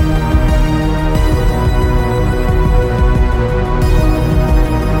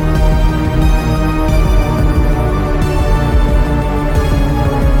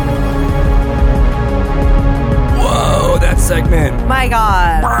 Segment. My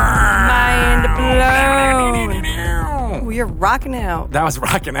God. Mind blown. We're rocking out. That was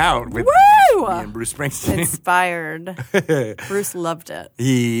rocking out with Woo! me and Bruce Springsteen. Inspired. Bruce loved it.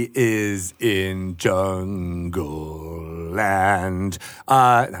 He is in Jungle Land.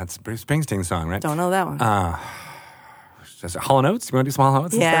 That's a Bruce Springsteen song, right? Don't know that one. Just Hall & Oates? You want to do some Hall &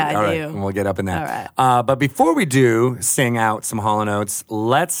 Oates? Yeah, instead? I All right, do. and we'll get up in that. All right. But before we do sing out some Hall & Oates,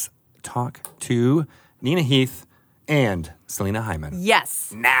 let's talk to Nina Heath and Selina Heinen.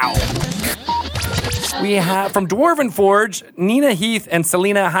 Yes. Now. We have from Dwarven Forge, Nina Heath and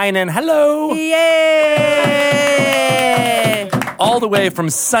Selina Heinen. Hello. Yay! All the way from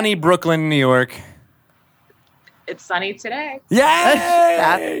sunny Brooklyn, New York. It's sunny today.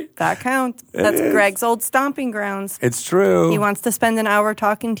 Yay! That counts. That's Greg's old stomping grounds. It's true. He wants to spend an hour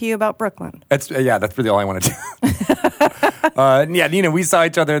talking to you about Brooklyn. That's really all I want to do. Nina, we saw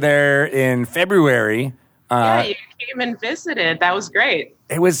each other there in February. Yeah, you came and visited. That was great.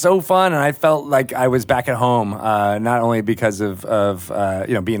 It was so fun, and I felt like I was back at home. Not only because of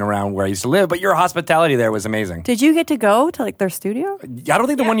being around where I used to live, but your hospitality there was amazing. Did you get to go to like their studio? I don't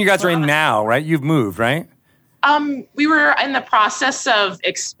think the one you guys are in now, right? You've moved, right? We were in the process of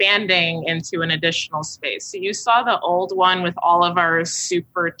expanding into an additional space. So you saw the old one with all of our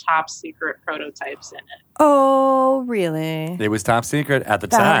super top secret prototypes in it. Oh, really? It was top secret at the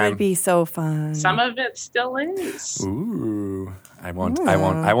That time. would be so fun. Some of it still is. Ooh, I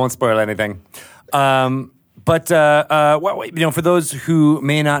won't spoil anything. But for those who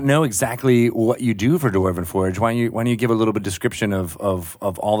may not know exactly what you do for Dwarven Forge, why don't you give a little bit of description of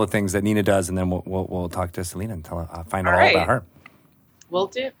all the things that Nina does, and then we'll talk to Selina and find out all about her. Will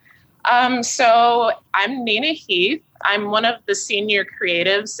do. So I'm Nina Heath. I'm one of the senior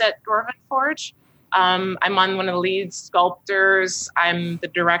creatives at Dwarven Forge. I'm on one of the lead sculptors. I'm the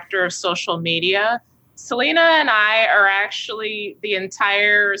director of social media. Selina and I are actually the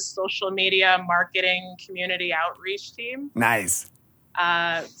entire social media marketing community outreach team. Nice.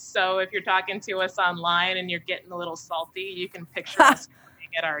 So if you're talking to us online and you're getting a little salty, you can picture us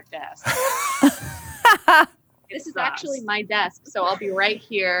at our desk. This is actually my desk, so I'll be right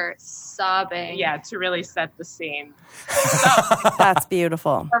here sobbing. Yeah, to really set the scene. So, That's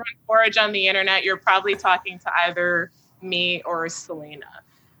beautiful. Dwarven Forge on the internet, you're probably talking to either me or Selina.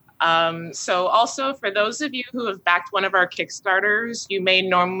 So also, for those of you who have backed one of our Kickstarters, you may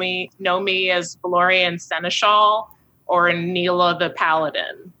normally know me as Valorian Seneschal or Neela the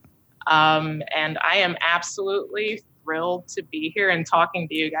Paladin. And I am absolutely thrilled to be here and talking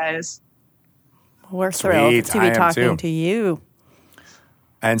to you guys. We're thrilled to be talking to you.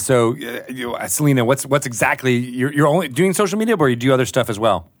 And so, Selina, what's exactly you're only doing social media, or you do other stuff as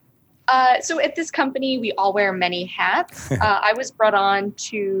well? So at this company, we all wear many hats. I was brought on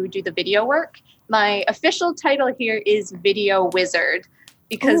to do the video work. My official title here is Video Wizard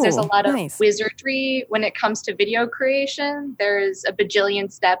because there's a lot of wizardry when it comes to video creation. There's a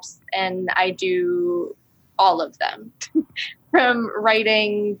bajillion steps, and I do all of them, from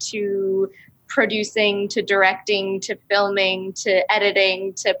writing to producing to directing to filming to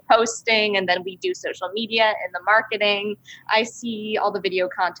editing to posting, and then we do social media and the marketing. I see all the video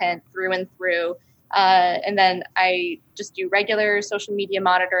content through and through, and then I just do regular social media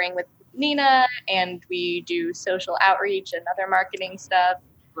monitoring with Nina, and we do social outreach and other marketing stuff.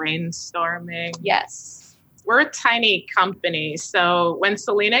 Brainstorming. Yes. We're a tiny company, so when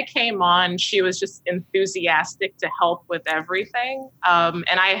Selina came on, she was just enthusiastic to help with everything. And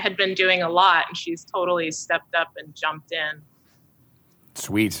I had been doing a lot, and she's totally stepped up and jumped in.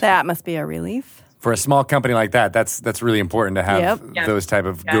 Sweet. That must be a relief. For a small company like that, that's really important to have those type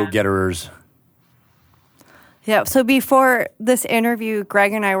of go-getters. Yeah. So before this interview,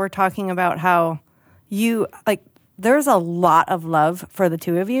 Greg and I were talking about how there's a lot of love for the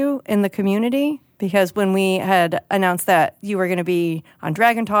two of you in the community. Because when we had announced that you were going to be on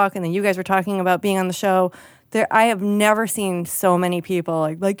Dragon Talk, and then you guys were talking about being on the show, I have never seen so many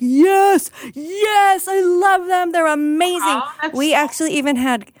people like yes, I love them. They're amazing. We actually even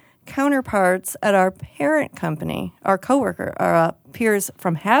had counterparts at our parent company, our coworker, our peers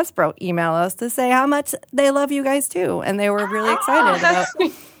from Hasbro, email us to say how much they love you guys too, and they were really excited about.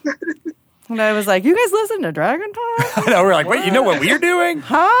 And I was like, "You guys listen to Dragon Talk?" I know. We're like, "Wait, you know what we're doing?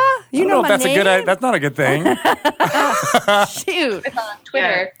 Huh? You know if that's name? that's not a good thing." Shoot. It's on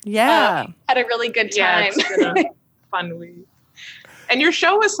Twitter. Yeah. Had a really good time. It's been a fun week. And your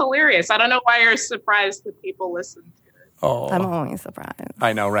show was hilarious. I don't know why you're surprised that people listen to it. Oh, I'm always surprised.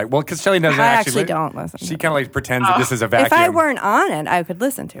 I know, right? Well, because Shelly doesn't I actually don't listen. She kind of like pretends that this is a vacuum. If I weren't on it, I could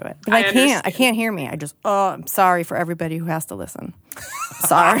listen to it. But I can't. I can't hear me. I'm sorry for everybody who has to listen.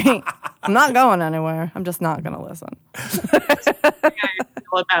 Sorry. I'm not going anywhere. I'm just not going to listen. I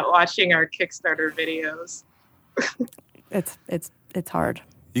feel about watching our Kickstarter videos. It's hard.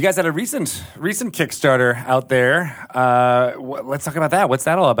 You guys had a recent Kickstarter out there. Let's talk about that. What's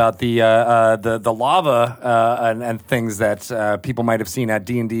that all about? The lava and things that people might have seen at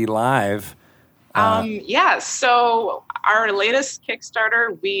D&D Live. So our latest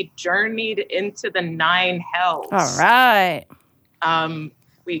Kickstarter, we journeyed into the 9 hells. All right.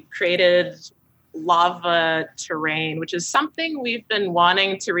 We created lava terrain, which is something we've been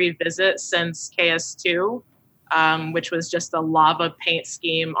wanting to revisit since KS2. Which was just a lava paint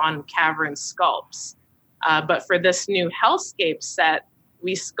scheme on cavern sculpts. But for this new hellscape set,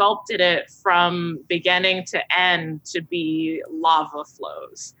 we sculpted it from beginning to end to be lava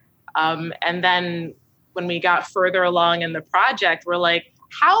flows. And then when we got further along in the project, we're like,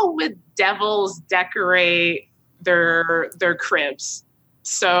 how would devils decorate their cribs?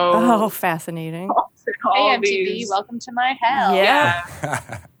 So fascinating. Hey, MTV, welcome to my hell.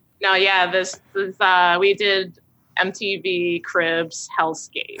 Yeah. No, this we did MTV Cribs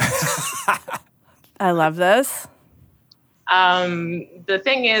Hellscape. I love this. The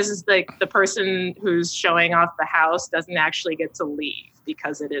thing is like the person who's showing off the house doesn't actually get to leave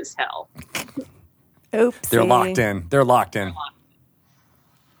because it is hell. Oops. They're locked in.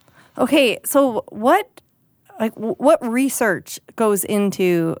 Okay, so what research goes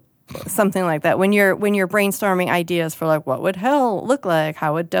into something like that when you're brainstorming ideas for like what would hell look like,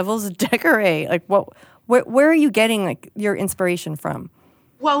 how would devils decorate, like where are you getting like your inspiration from?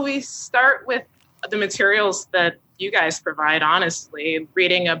 Well, we start with the materials that you guys provide, honestly.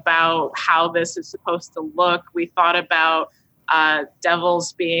 Reading about how this is supposed to look, we thought about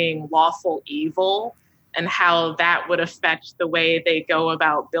devils being lawful evil. and how that would affect the way they go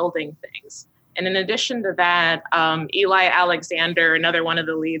about building things. And in addition to that, Eli Alexander, another one of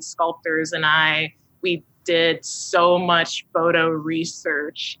the lead sculptors, and we did so much photo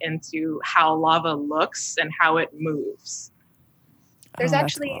research into how lava looks and how it moves. There's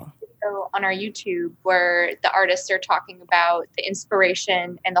actually a video on our YouTube where the artists are talking about the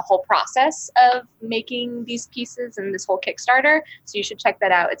inspiration and the whole process of making these pieces and this whole Kickstarter. So you should check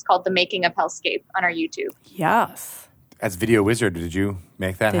that out. It's called The Making of Hellscape on our YouTube. Yes. As Video Wizard, did you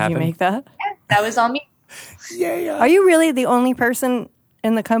make that happen? Did you make that? Yeah, that was on me. Yeah. Are you really the only person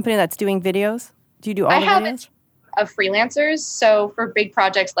in the company that's doing videos? Do you do all the videos? Of freelancers. So for big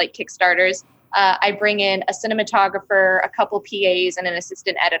projects like Kickstarters, I bring in a cinematographer, a couple PAs, and an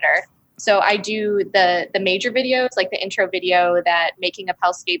assistant editor. So I do the major videos, like the intro video, that Making of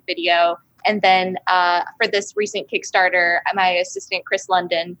Hellscape video. And then for this recent Kickstarter, my assistant, Chris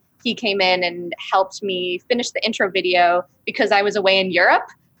London, he came in and helped me finish the intro video because I was away in Europe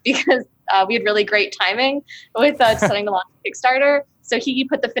because we had really great timing with deciding to launch Kickstarter. So he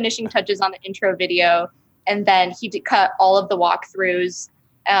put the finishing touches on the intro video, and then he cut all of the walkthroughs.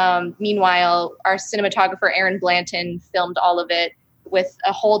 Meanwhile, our cinematographer, Aaron Blanton, filmed all of it with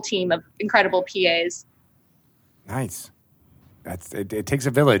a whole team of incredible PAs. Nice. It takes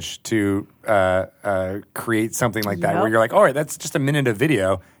a village to create something like that, where you're like, all right, that's just a minute of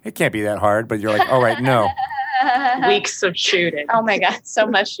video. It can't be that hard. But you're like, all right, no. Weeks of shooting. Oh my God, so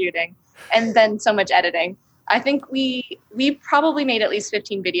much shooting. And then so much editing. I think we probably made at least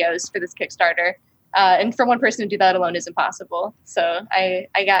 15 videos for this Kickstarter. And for one person to do that alone is impossible. So I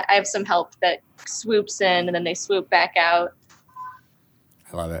have some help that swoops in and then they swoop back out.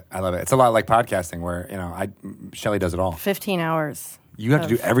 I love it. It's a lot like podcasting where, Shelley does it all. 15 hours. You have to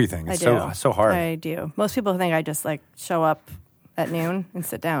do everything. It's so hard. I do. Most people think I just show up at noon and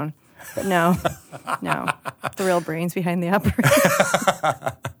sit down. But no. The real brains behind the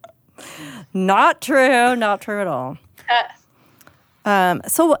operation. Not true. Not true at all.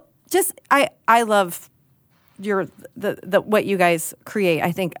 So just, I love the what you guys create.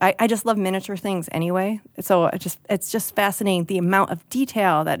 I think I just love miniature things anyway. So it's just fascinating the amount of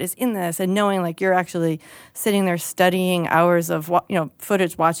detail that is in this, and knowing you're actually sitting there studying hours of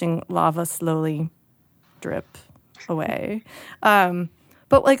footage, watching lava slowly drip away.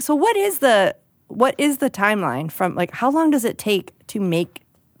 But so what is the timeline from how long does it take to make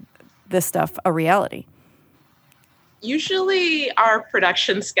this stuff a reality? Usually our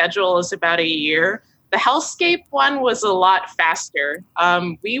production schedule is about a year. The Hellscape one was a lot faster.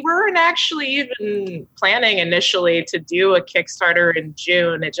 We weren't actually even planning initially to do a Kickstarter in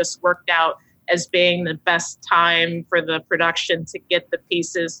June. It just worked out as being the best time for the production to get the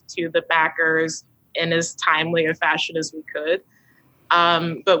pieces to the backers in as timely a fashion as we could.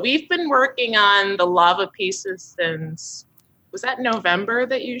 But we've been working on the lava pieces since, was that November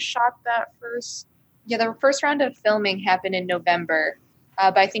that you shot that first? Yeah, the first round of filming happened in November.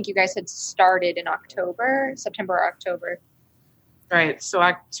 But I think you guys had started in September or October. Right. So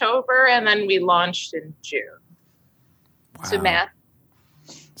October, and then we launched in June. Wow.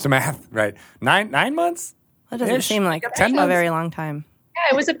 So math, right. Nine months? That doesn't seem like 10 months? A very long time.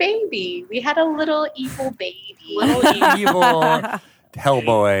 Yeah, it was a baby. We had a little evil baby. Little evil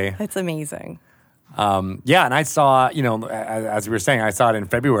Hellboy. That's amazing. Yeah, and I saw, as we were saying, I saw it in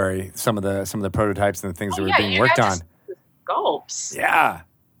February, some of the prototypes and the things that were being worked on. Sculpts. Yeah.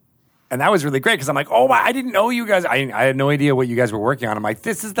 And that was really great because I'm like, oh, I didn't know you guys. I had no idea what you guys were working on. I'm like,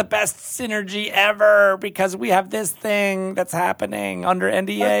 this is the best synergy ever because we have this thing that's happening under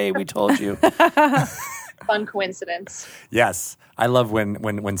NDA. We told you. Fun coincidence. Yes. I love when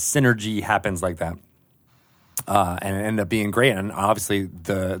synergy happens like that. And it ended up being great. And obviously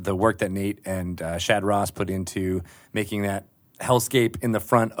the work that Nate and Shad Ross put into making that Hellscape in the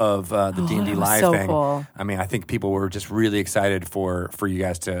front of the D&D Live thing. Cool. I mean, I think people were just really excited for you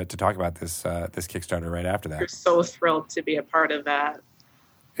guys to talk about this Kickstarter right after that. We're so thrilled to be a part of that.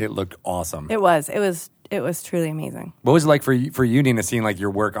 It looked awesome. It was truly amazing. What was it like for you, Nina, seeing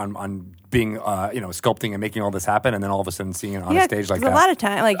your work on being sculpting and making all this happen, and then all of a sudden seeing it on a stage like that? A lot of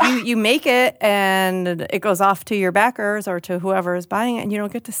time, you make it and it goes off to your backers or to whoever is buying it, and you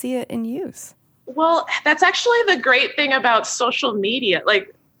don't get to see it in use. Well, that's actually the great thing about social media.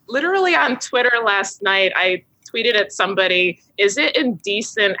 Literally on Twitter last night, I tweeted at somebody, is it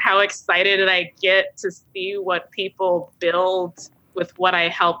indecent how excited I get to see what people build with what I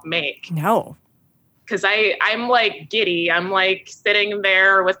help make? No. Because I'm giddy. I'm sitting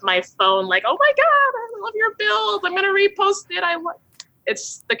there with my phone oh my God, I love your build. I'm going to repost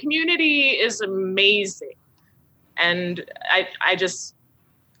it. The community is amazing. And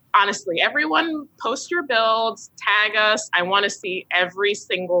honestly, everyone post your builds, tag us. I want to see every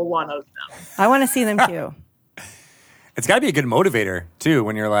single one of them. I want to see them too. It's got to be a good motivator, too,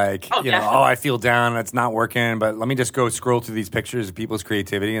 when you're like, I feel down, it's not working, but let me just go scroll through these pictures of people's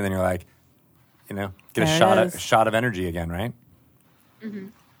creativity, and then you're like, get a shot of energy again, right? Mm-hmm.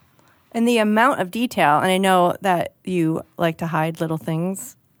 And the amount of detail, and I know that you like to hide little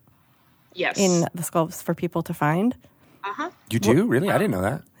things in the sculpts for people to find. Uh-huh. You do? Really? I didn't know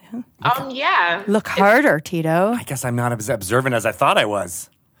that. Yeah. Look harder, Tito. I guess I'm not as observant as I thought I was.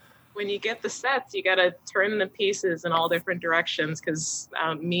 When you get the sets, you got to turn the pieces in all different directions because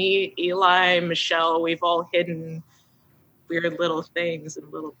me, Eli, Michelle, we've all hidden weird little things in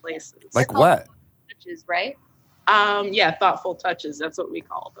little places. Like what? Touches, right? Thoughtful touches. That's what we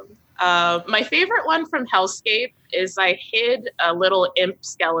call them. My favorite one from Hellscape is I hid a little imp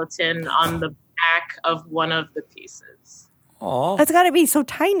skeleton on the back of one of the pieces. Oh, that's got to be so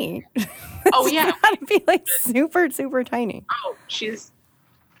tiny. Oh yeah, it's got to be like super, super tiny. Oh, she's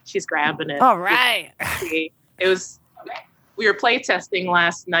grabbing it. All right. We were play testing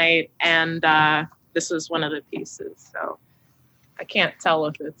last night, and this was one of the pieces. So I can't tell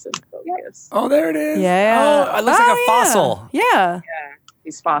if it's in focus. Oh, there it is. Yeah. Oh, it looks like a fossil. Yeah. Yeah,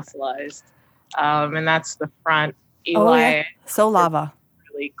 he's fossilized. And that's the front. Eli. So lava.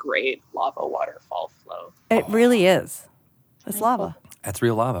 Really great lava waterfall flow. It really is. It's lava. That's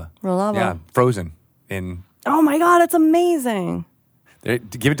real lava. Real lava. Yeah, frozen in. Oh my God, it's amazing.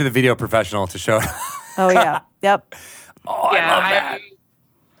 Give it to the video professional to show it. Oh, yeah. Yep. Oh, I love that.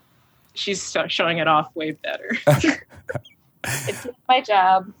 She's showing it off way better. It's my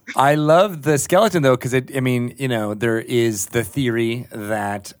job. I love the skeleton, though, because there is the theory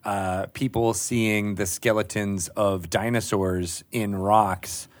that people seeing the skeletons of dinosaurs in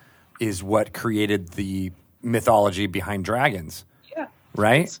rocks is what created the mythology behind dragons. Yeah.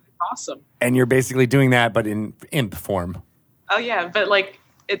 Right? It's awesome. And you're basically doing that, but in imp form. Oh, yeah. But,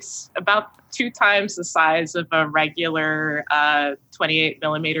 it's about 2 times the size of a regular 28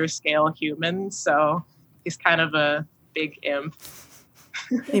 millimeter scale human. So he's kind of a big imp.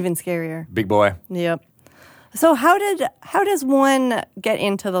 Even scarier. Big boy. Yep. So how does one get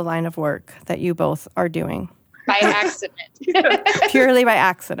into the line of work that you both are doing? By accident. Purely by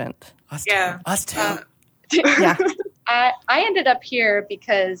accident. Us too. Yeah. I ended up here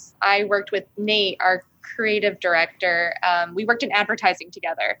because I worked with Nate, our creative director. We worked in advertising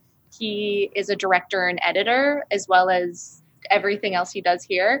together. He is a director and editor, as well as everything else he does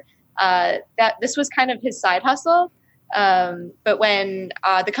here. This was kind of his side hustle. But when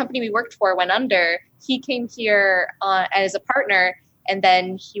the company we worked for went under, he came here as a partner, and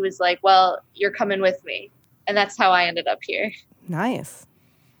then he was like, well, you're coming with me. And that's how I ended up here. Nice.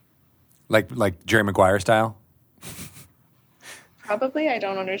 Like Jerry Maguire style? Probably. I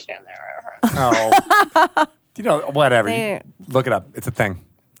don't understand that. Oh. Whatever. Look it up. It's a thing.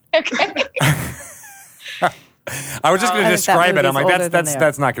 Okay. I was just going to describe it. I'm like,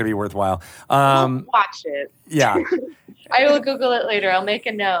 that's not going to be worthwhile. Watch it. Yeah. I will Google it later. I'll make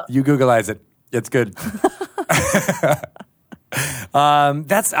a note. You Googleize it. It's good.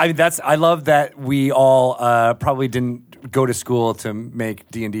 I love that we all probably didn't go to school to make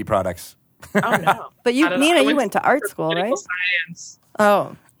D&D products. Oh no. But Nina, you went to art school, right? Science.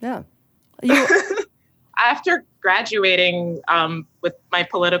 Oh, yeah. After graduating with my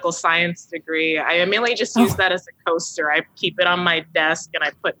political science degree, I mainly just use that as a coaster. I keep it on my desk and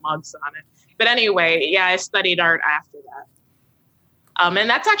I put mugs on it. But anyway, yeah, I studied art after that. And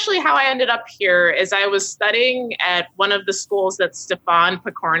that's actually how I ended up here, is I was studying at one of the schools that Stefan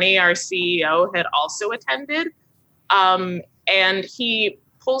Picorni, our CEO, had also attended. And he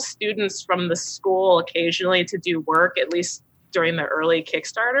pulls students from the school occasionally to do work, at least during the early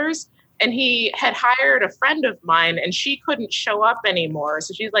Kickstarters. And he had hired a friend of mine, and she couldn't show up anymore.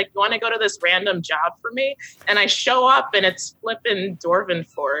 So she's like, you want to go to this random job for me? And I show up, and it's flipping Dwarven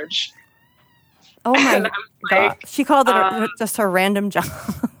Forge. Oh, my God. She called it just a random job.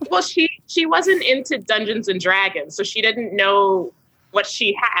 Well, she wasn't into Dungeons and Dragons, so she didn't know what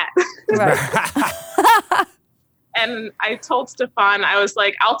she had. Right. And I told Stefan, I was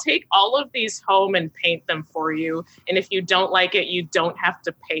like, I'll take all of these home and paint them for you. And if you don't like it, you don't have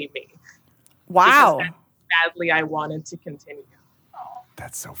to pay me. Wow. Because that's badly I wanted to continue.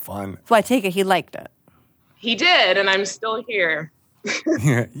 That's so fun. So I take it he liked it. He did, and I'm still here.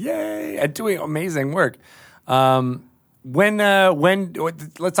 Yay! And doing amazing work. When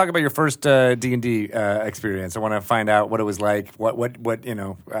let's talk about your first D&D experience. I want to find out what it was like. What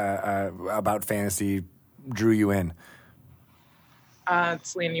about fantasy drew you in?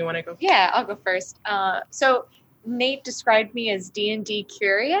 Selina, you want to go? Yeah, I'll go first. So Nate described me as D&D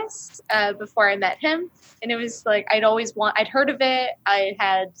curious before I met him. And it was like, I'd heard of it. I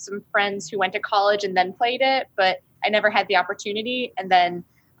had some friends who went to college and then played it, but I never had the opportunity. And then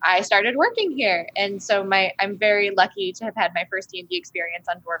I started working here. And so I'm very lucky to have had my first D&D experience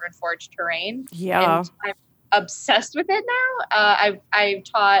on Dwarven Forge terrain. Yeah. And I'm obsessed with it now. I've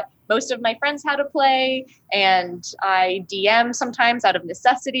taught most of my friends how to play, and I DM sometimes out of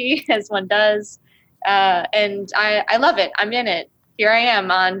necessity, as one does. And I love it. I'm in it. Here I am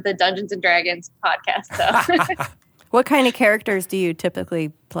on the Dungeons and Dragons podcast. So. What kind of characters do you typically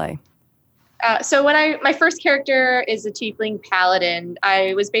play? So my first character is a tiefling paladin.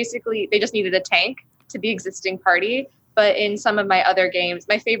 They just needed a tank to the existing party. But in some of my other games,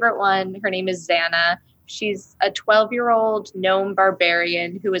 my favorite one, her name is Xana. She's a 12-year-old gnome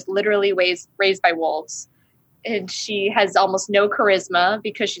barbarian who was literally raised by wolves. And she has almost no charisma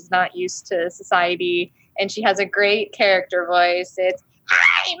because she's not used to society. And she has a great character voice. It's,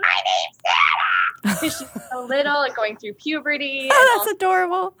 "Hi, my name's Sarah." She's so little and going through puberty. Oh, that's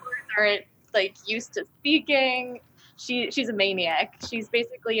adorable. Aren't used to speaking. She's a maniac. She's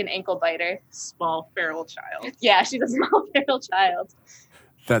basically an ankle biter. Small feral child. Yeah, she's a small feral child.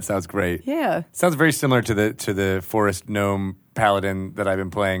 That sounds great. Yeah. Sounds very similar to the forest gnome paladin that I've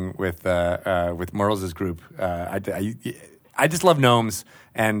been playing with Merles' group. I just love gnomes,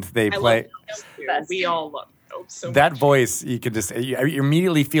 and they play. We all love gnomes so that much. Voice, you can you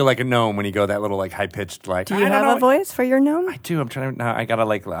immediately feel like a gnome when you go that little like high pitched like. Do you have a voice for your gnome? I do. I'm trying to. Now I gotta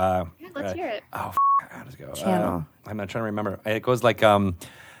like. Let's hear it. Oh, how does it go? Channel. I'm not trying to remember. It goes like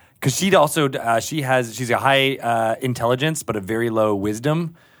because she's a high intelligence but a very low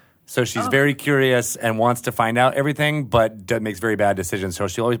wisdom. So she's very curious and wants to find out everything, but makes very bad decisions. So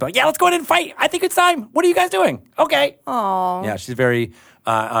she'll always be like, "Yeah, let's go in and fight. I think it's time. What are you guys doing? Okay." Oh. Yeah, she's very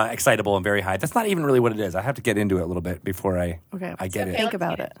excitable and very high. That's not even really what it is. I have to get into it a little bit before I get it. Think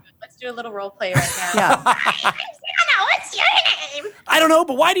about it. Let's do a little role play right now. Yeah. Hi, I'm Selina. What's your name? I don't know,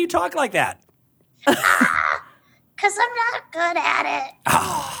 but why do you talk like that? Because I'm not good at it.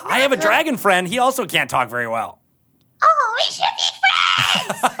 I have a dragon friend. He also can't talk very well. Oh, we should be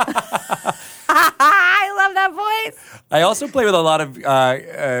friends. I love that voice. I also play with a lot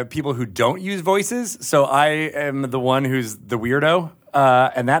of people who don't use voices, so I am the one who's the weirdo,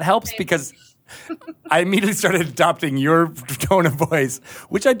 and that helps because I immediately started adopting your tone of voice,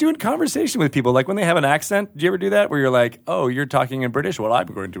 which I do in conversation with people. Like when they have an accent, do you ever do that? Where you're like, "Oh, you're talking in British. Well, I'm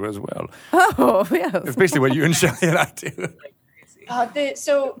going to as well." Oh, yes. It's basically what you and Shelly and I do.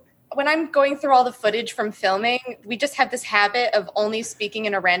 So when I'm going through all the footage from filming, we just have this habit of only speaking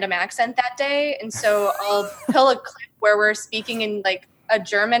in a random accent that day. And so I'll pull a clip where we're speaking in like a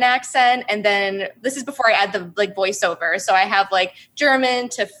German accent. And then this is before I add the like voiceover. So I have like German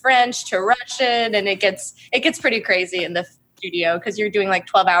to French to Russian, and it gets pretty crazy in the studio because you're doing like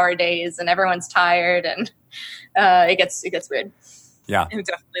 12-hour days and everyone's tired, and it gets weird. Yeah. And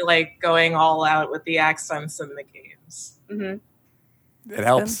definitely like going all out with the accents in the games. Mm-hmm. It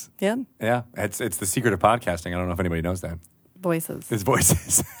helps. Yeah. Yeah. It's the secret of podcasting. I don't know if anybody knows that. Voices. It's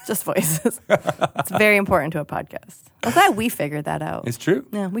voices. Just voices. It's very important to a podcast. I'm glad we figured that out. It's true.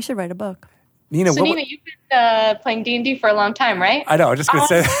 Yeah, we should write a book. Nina, So Nina, you've been playing D&D for a long time, right? I know. I was just going to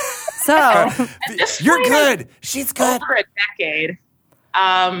say that. So, You're good. She's good. Over a decade.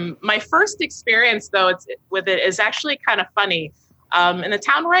 My first experience, though, with it is actually kind of funny. In the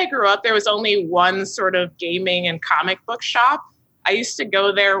town where I grew up, there was only one sort of gaming and comic book shop. I used to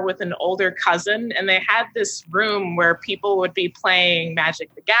go there with an older cousin, and they had this room where people would be playing Magic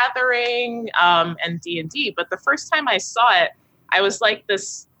the Gathering and D&D. But the first time I saw it, I was like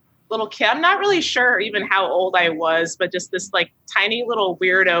this little kid. I'm not really sure even how old I was, but just this like tiny little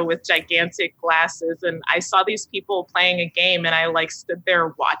weirdo with gigantic glasses. And I saw these people playing a game, and I like stood there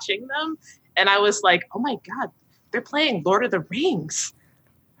watching them. And I was like, oh my God, they're playing Lord of the Rings.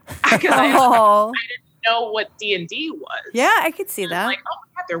 Because I didn't know what D&D was. Yeah, I could see that. Like, oh my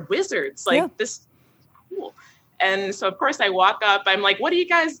God, they're wizards. Like, this is cool. And so, of course, I walk up. I'm like, what are you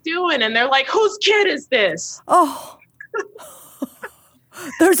guys doing? And they're like, whose kid is this? Oh.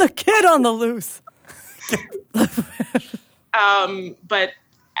 There's a kid on the loose. But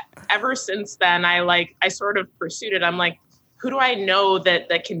ever since then, I sort of pursued it. I'm like, who do I know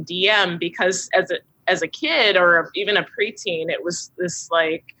that can DM? Because as a kid or even a preteen, it was this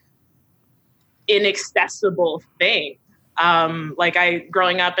like inaccessible thing.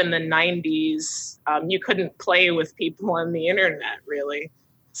 Growing up in the 90s, you couldn't play with people on the internet really.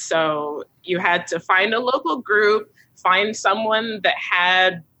 So you had to find a local group, find someone that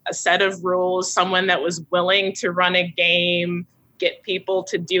had a set of rules, someone that was willing to run a game, get people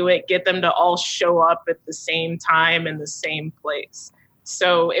to do it, get them to all show up at the same time in the same place.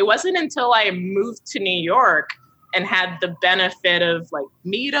 So it wasn't until I moved to New York and had the benefit of like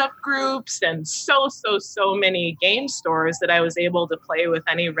meetup groups and so many game stores that I was able to play with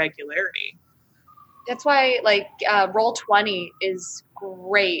any regularity. That's why like Roll20 is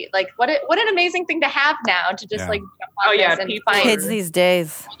great. Like what an amazing thing to have now to just like jump on this and find kids these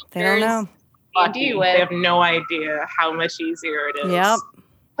days. They don't know. They have no idea how much easier it is. Yep.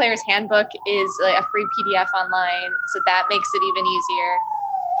 Player's Handbook is like a free PDF online, so that makes it even easier.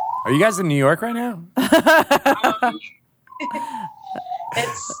 Are you guys in New York right now?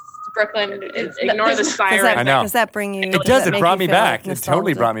 It's Brooklyn. Ignore the siren. I know. Does that bring you? It does. It brought me back. It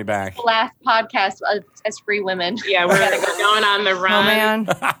totally brought me back. Last podcast as free women. Yeah, we're going on the run. Oh man,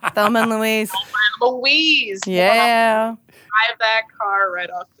 Thelma and Louise. Louise. Yeah. Drive that car right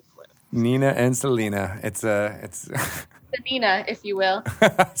off the cliff. Nina and Selina. It's Selina, if you will.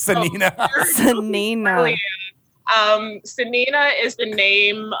 Selina. Selina. Selina is the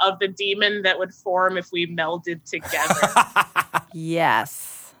name of the demon that would form if we melded together.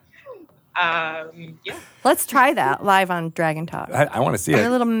 Yes. Yeah. Let's try that live on Dragon Talk. I want to see it. A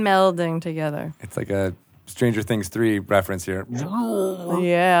little melding together. It's like a Stranger Things 3 reference here.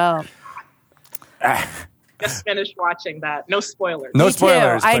 Yeah. Just finished watching that. No spoilers. No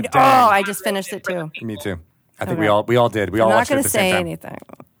spoilers. But I just finished it too. Me too. I think we all did. We all I'm not watched it going at to the say same time. anything.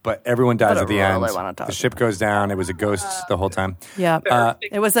 But everyone dies But at the I end. really wanna talk The ship goes down. It was a ghost the whole time. Yeah.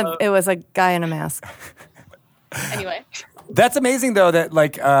 It was a guy in a mask. Anyway. That's amazing, though, that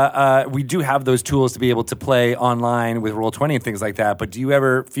like we do have those tools to be able to play online with Roll20 and things like that. But do you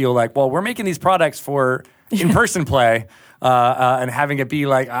ever feel like, well, we're making these products for in-person play and having it be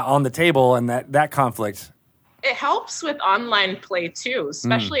like on the table and that conflict? It helps with online play, too,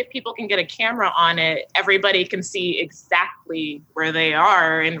 especially if people can get a camera on it. Everybody can see exactly where they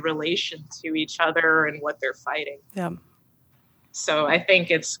are in relation to each other and what they're fighting. Yeah. So I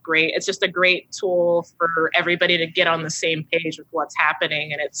think it's great. It's just a great tool for everybody to get on the same page with what's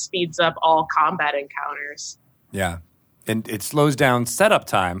happening, and it speeds up all combat encounters. Yeah. And it slows down setup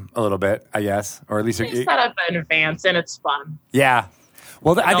time a little bit, I guess, or at least It's set up in advance, and it's fun. Yeah.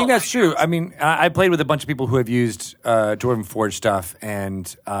 Well, I think that's true. I mean, I played with a bunch of people who have used Dwarven Forge stuff,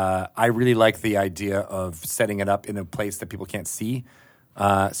 and I really like the idea of setting it up in a place that people can't see.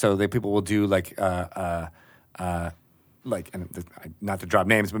 So that people will do like, and not to drop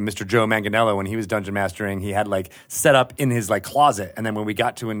names, but Mr. Joe Manganello, when he was dungeon mastering, he had like set up in his like closet, and then when we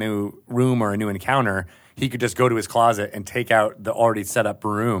got to a new room or a new encounter, he could just go to his closet and take out the already set up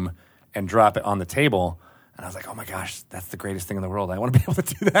room and drop it on the table. And I was like, oh my gosh, that's the greatest thing in the world. I want to be able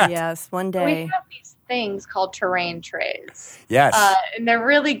to do that. Yes, one day. We have these things called terrain trays. Yes. And they're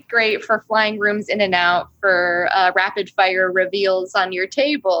really great for flying rooms in and out, for rapid fire reveals on your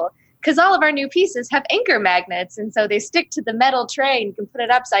table. Because all of our new pieces have anchor magnets, and so they stick to the metal tray, and you can put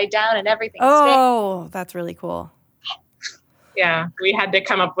it upside down and everything sticks. That's really cool. Yeah, we had to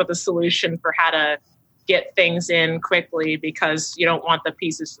come up with a solution for how to get things in quickly because you don't want the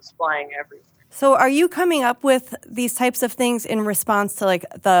pieces just flying everywhere. So are you coming up with these types of things in response to like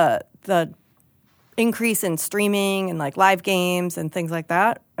the increase in streaming and like live games and things like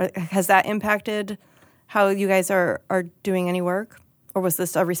that? Has that impacted how you guys are doing any work? Or was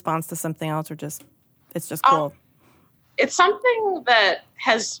this a response to something else, or it's just cool? It's something that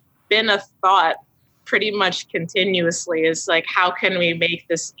has been a thought pretty much continuously, is like, how can we make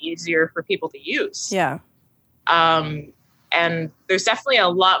this easier for people to use? Yeah. And there's definitely a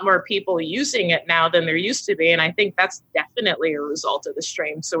lot more people using it now than there used to be. And I think that's definitely a result of the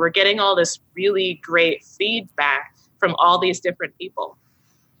stream. So we're getting all this really great feedback from all these different people.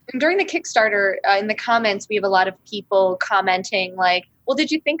 And during the Kickstarter, in the comments, we have a lot of people commenting like, well, did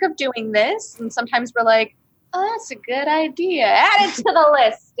you think of doing this? And sometimes we're like, oh, that's a good idea. Add it to the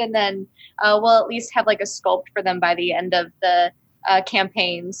list. And then we'll at least have like a sculpt for them by the end of the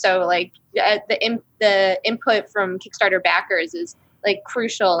campaign. So like the input from Kickstarter backers is like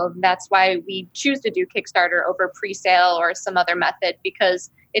crucial. That's why we choose to do Kickstarter over pre-sale or some other method,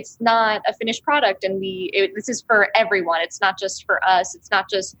 because it's not a finished product, and this is for everyone. It's not just for us. It's not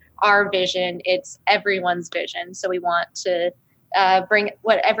just our vision. It's everyone's vision. So we want to bring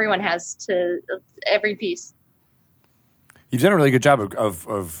what everyone has to every piece. You've done a really good job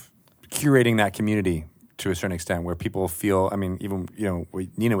of curating that community to a certain extent, where people feel, I mean, even, what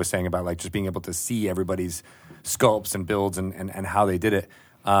Nina was saying about like just being able to see everybody's sculpts and builds and how they did it.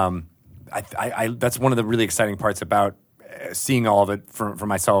 That's one of the really exciting parts about seeing all of it for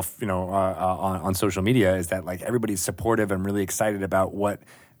myself, on social media, is that like everybody's supportive and really excited about what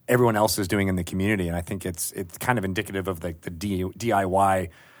everyone else is doing in the community. And I think it's kind of indicative of the DIY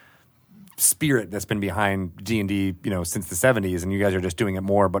spirit that's been behind D&D, since the 70s. And you guys are just doing it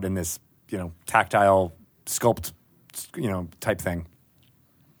more, but in this, tactile sculpt, type thing.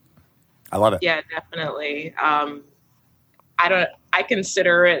 I love it. Yeah, definitely. I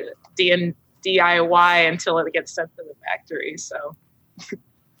consider it DIY until it gets sent to the factory. So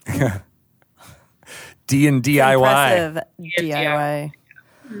DIY. DIY.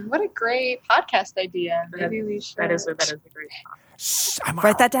 What a great podcast idea. Maybe we should. That is a great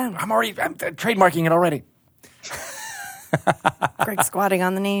Write that down. I'm trademarking it already. Greg squatting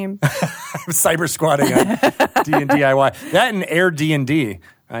on the name. I'm cyber squatting on DIY. That and Air D&D.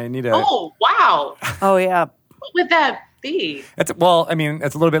 I need a. Oh, wow. Oh, yeah. What would that be? It's a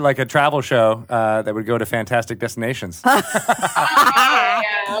little bit like a travel show that would go to fantastic destinations. Yeah,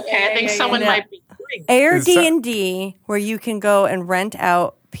 okay. I think someone might be doing Air D&D, where you can go and rent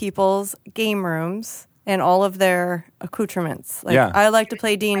out people's game rooms and all of their accoutrements. I like to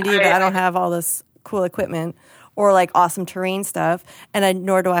play D&D, but I don't have all this cool equipment or like awesome terrain stuff, and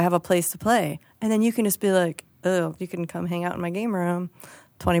nor do I have a place to play. And then you can just be like, oh, you can come hang out in my game room,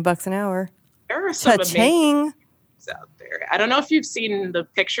 $20 an hour. There are some Cha-ching. amazing things out there. I don't know if you've seen the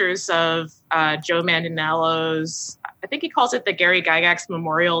pictures of Joe Manganiello's, I think he calls it the Gary Gygax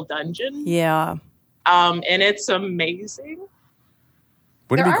Memorial Dungeon. Yeah. And it's amazing.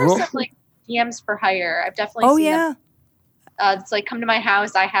 There are some like DMs for hire. I've definitely seen them. It's like, come to my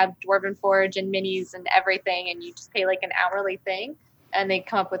house. I have Dwarven Forge and minis and everything, and you just pay like an hourly thing, and they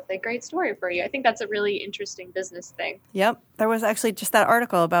come up with a great story for you. I think that's a really interesting business thing. Yep. There was actually just that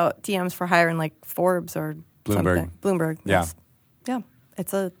article about DMs for hire in like Forbes or Bloomberg. Bloomberg. Yeah. Yeah.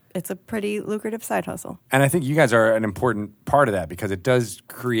 It's a pretty lucrative side hustle. And I think you guys are an important part of that because it does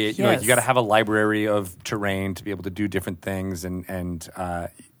create, you got to have a library of terrain to be able to do different things. And I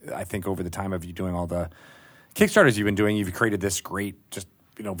think over the time of you doing all the Kickstarters you've been doing, you've created this great just,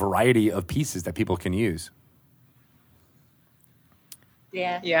 variety of pieces that people can use.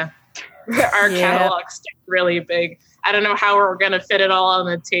 Yeah. Our catalog's really big. I don't know how we're going to fit it all on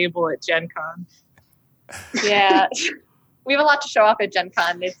the table at Gen Con. Yeah. We have a lot to show off at Gen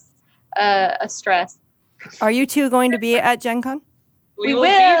Con. It's a stress. Are you two going to be at Gen Con? We will be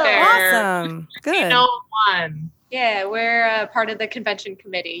there. Awesome. Good. No one. Yeah, we're part of the convention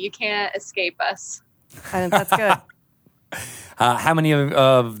committee. You can't escape us. I think that's good. How many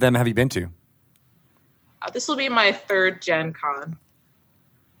of them have you been to? This will be my third Gen Con.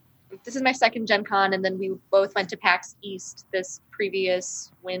 This is my second Gen Con, and then we both went to PAX East this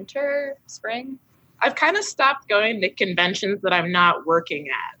previous spring. I've kind of stopped going to conventions that I'm not working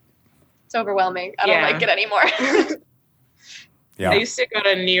at. It's overwhelming. I don't like it anymore. Yeah. I used to go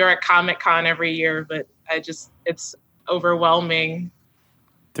to New York Comic Con every year, but it's overwhelming.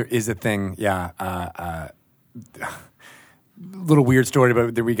 There is a thing, little weird story,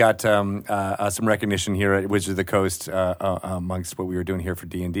 but we got some recognition here at Wizards of the Coast amongst what we were doing here for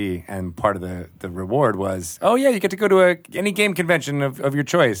D&D, and part of the reward was, you get to go to any game convention of your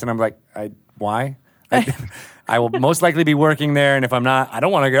choice. And I'm like, why? I will most likely be working there, and if I'm not, I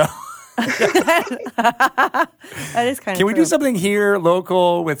don't want to go. That is kind of Can we do something here,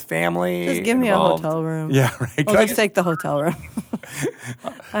 local, with family? Just give me involved? a hotel room. Yeah, right. I'll just take the hotel room.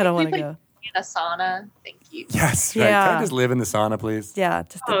 I don't want to go. In a sauna, thank you. Yes, right. Yeah. Can I just live in the sauna, please? Yeah,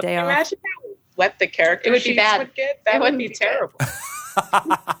 just a day off. Imagine how wet the character It would be bad. would get. That would be terrible.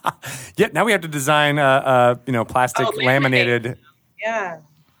 Yeah, now we have to design, plastic laminated. Yeah.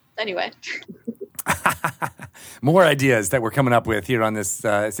 Anyway. More ideas that we're coming up with here on this.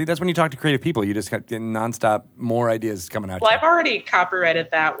 See, that's when you talk to creative people. You just get nonstop more ideas coming out. Well, I've already copyrighted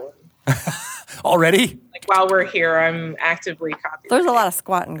that one. Already? Like while we're here, I'm actively copyrighting. There's a lot of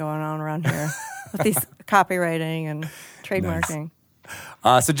squatting going on around here with these copywriting and trademarking.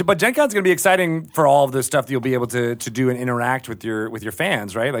 Nice. But Gen Con's going to be exciting for all of the stuff that you'll be able to do and interact with your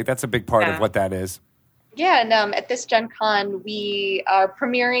fans, right? Like that's a big part of what that is. Yeah, and at this Gen Con, we are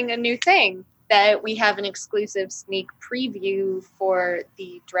premiering a new thing that we have an exclusive sneak preview for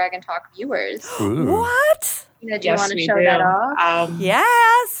the Dragon Talk viewers. Ooh. What? Do you want to show that off?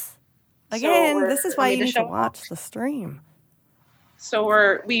 Yes. Again, So this is why you need to watch the stream.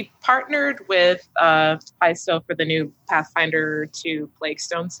 So we partnered with Paizo for the new Pathfinder 2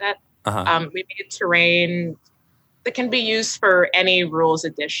 Plaguestone set. Uh-huh. We made terrain that can be used for any rules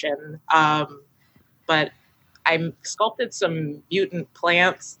edition. But I sculpted some mutant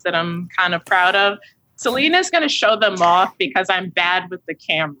plants that I'm kind of proud of. Selina's going to show them off because I'm bad with the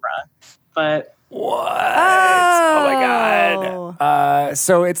camera. But what? Oh my god!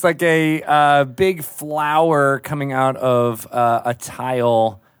 So it's like a big flower coming out of a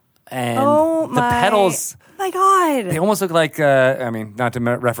tile and the petals. My God. They almost look like, not to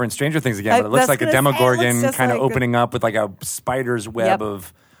reference Stranger Things again, but it looks like a Demogorgon kind of opening up with like a spider's web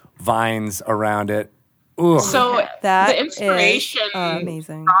of vines around it. Ooh. So the inspiration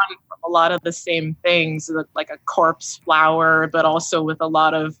amazing. From a lot of the same things, like a corpse flower, but also with a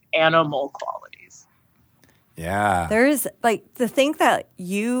lot of animal qualities. Yeah. There is, to think that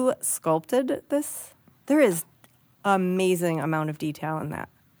you sculpted this, there is amazing amount of detail in that.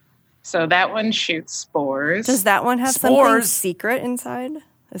 So that one shoots spores. Does that one have something secret inside?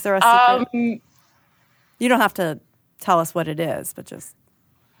 Is there a secret? You don't have to tell us what it is, but just,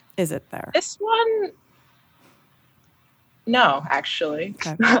 is it there? This one, no, actually.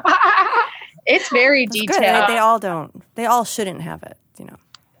 Okay. It's very detailed. They all don't. They all shouldn't have it,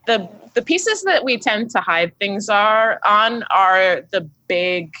 The pieces that we tend to hide things are the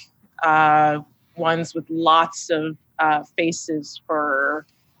big ones with lots of faces for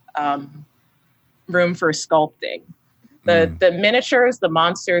room for sculpting. The miniatures, the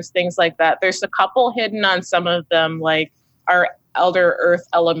monsters, things like that. There's a couple hidden on some of them, like our Elder Earth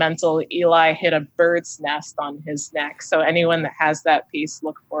Elemental Eli hid a bird's nest on his neck. So anyone that has that piece,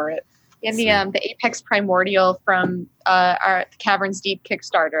 look for it. And the Apex Primordial from our Caverns Deep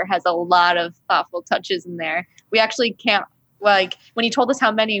Kickstarter has a lot of thoughtful touches in there. We actually can't, when he told us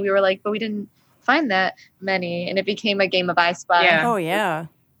how many, we were like, but we didn't find that many. And it became a game of I Spy. Yeah. Oh, yeah.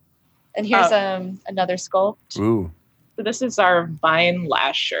 And here's another sculpt. Ooh. So this is our Vine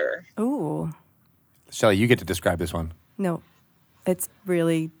Lasher. Ooh. Shelley, you get to describe this one. No. It's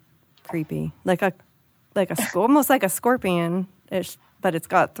really creepy. Almost like a scorpion, but it's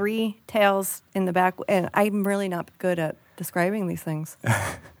got 3 tails in the back, and I'm really not good at describing these things.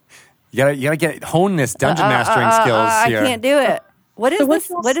 You gotta hone this dungeon mastering skills here. I can't do it. What is this?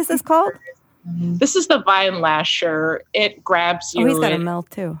 What is this called? This is the Vine Lasher. It grabs you. Oh, he's got a mouth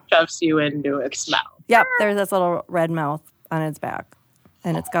too. Shoves you into its mouth. Yep, there's this little red mouth on its back,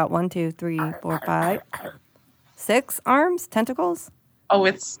 and it's got 1, 2, 3, 4, 5, 6 arms, tentacles. Oh,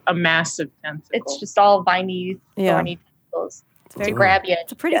 it's a massive tentacle. It's just all viney, thorny tentacles to grab you.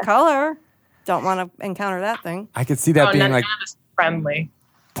 It's a pretty color. Don't want to encounter that thing. I could see that being none of this friendly.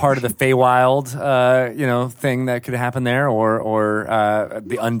 Part of the Feywild, thing that could happen there, or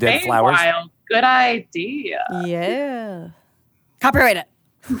the undead flowers. Good idea. Yeah. Copyright it.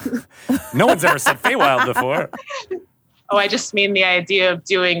 No one's ever said Feywild before. Oh, I just mean the idea of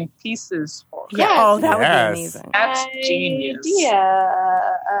doing pieces for it. Yeah. Oh, that would be amazing. That's genius.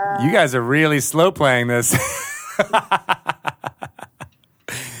 Yeah. You guys are really slow playing this.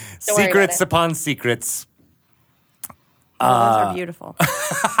 Secrets upon secrets. Those are beautiful.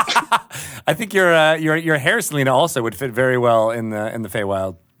 I think your hair, Selina, also would fit very well in the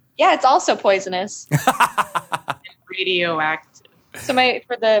Feywild. Yeah, it's also poisonous. And radioactive. So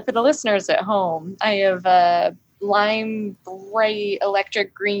for the listeners at home, I have lime bright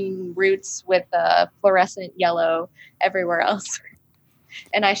electric green roots with fluorescent yellow everywhere else,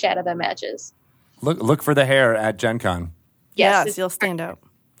 and eyeshadow that matches. Look for the hair at Gen Con. Yes, you'll stand out.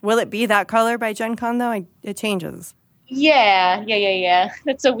 Will it be that color by Gen Con though? It changes. Yeah.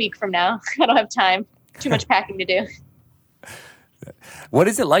 That's a week from now. I don't have time. Too much packing to do. What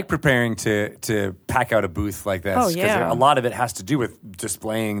is it like preparing to pack out a booth like this? Oh, yeah. Because a lot of it has to do with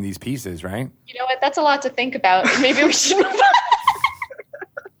displaying these pieces, right? You know what? That's a lot to think about. Maybe we should move on.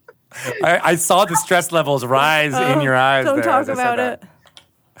 I saw the stress levels rise in your eyes. Don't talk about it.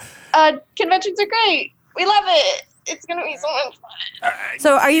 Conventions are great. We love it. It's going to be so much fun.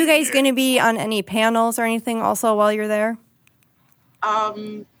 So are you guys going to be on any panels or anything also while you're there?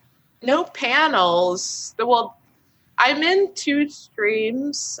 No panels. Well, I'm in 2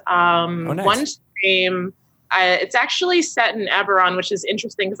 streams. Nice. One stream, it's actually set in Eberron, which is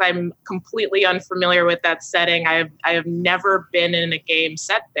interesting because I'm completely unfamiliar with that setting. I have never been in a game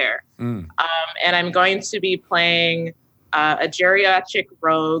set there. And I'm going to be playing a geriatric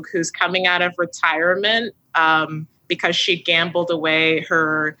rogue who's coming out of retirement because she gambled away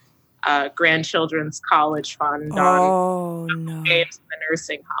her grandchildren's college fund on games in the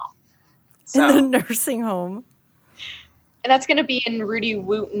nursing home. So, in the nursing home. And that's going to be in Rudy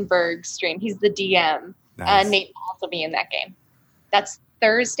Woutenberg's stream. He's the DM. Nice. Nate will also be in that game. That's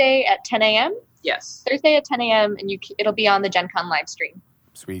Thursday at 10 a.m.? Yes. Thursday at 10 a.m. and it'll be on the Gen Con live stream.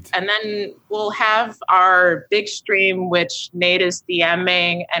 Sweet. And then we'll have our big stream, which Nate is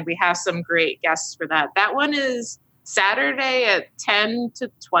DMing, and we have some great guests for that. That one is Saturday at 10 to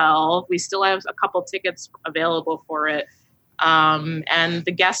 12. We still have a couple tickets available for it. And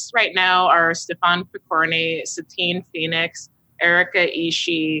the guests right now are Stefan Picorni, Satine Phoenix, Erica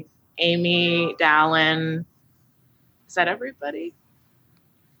Ishii, Amy Dallin. Is that everybody?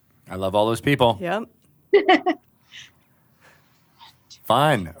 I love all those people. Yep.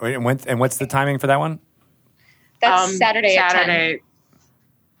 Fun. And what's the timing for that one? That's Saturday at 10. Saturday.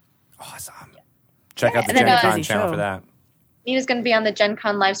 Awesome. Check out the And then, Gen Con busy channel show. for that. Nina's going to be on the Gen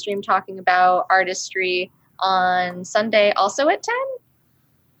Con live stream talking about artistry on Sunday, also at 10.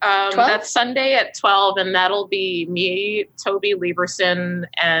 12? That's Sunday at 12, and that'll be me, Toby Lieberson,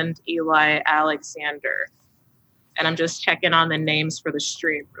 and Eli Alexander. And I'm just checking on the names for the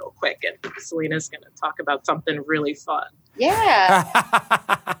stream real quick, and Selina's going to talk about something really fun. Yeah.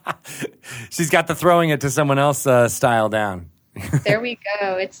 She's got the throwing it to someone else style down. There we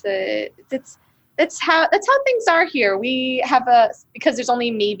go. That's how things are here. We have because there's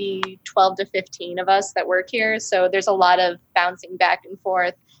only maybe 12 to 15 of us that work here, so there's a lot of bouncing back and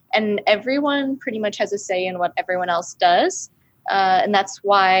forth, and everyone pretty much has a say in what everyone else does, and that's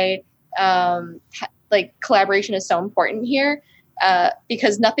why collaboration is so important here,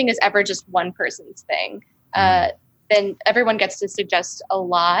 because nothing is ever just one person's thing. Then everyone gets to suggest a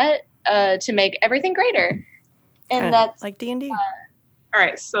lot to make everything greater, and that's like D&D. All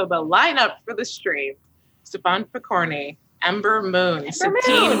right, so the lineup for the stream: Stefan Picorni, Ember Moon,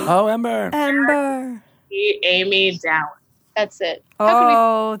 Satine, Ember. Amy Down. That's it.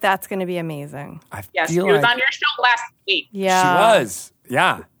 Oh, that's going to be amazing. Yes, she was on your show last week. Yeah. She was.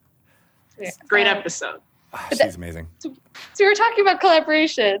 Yeah. Great episode. She's amazing. So we were talking about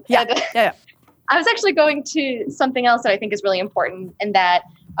collaboration. Yeah. And, Yeah. I was actually going to something else that I think is really important, in that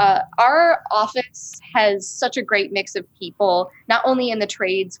our office has such a great mix of people, not only in the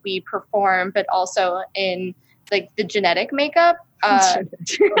trades we perform, but also in the genetic makeup.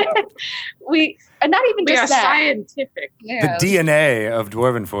 We not even We just are that. scientific. Yeah. The DNA of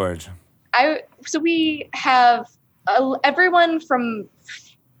Dwarven Forge. So we have everyone from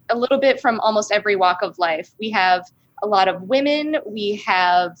a little bit from almost every walk of life. We have a lot of women. We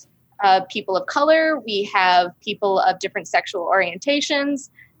have people of color. We have people of different sexual orientations.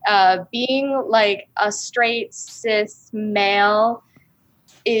 Being like a straight cis male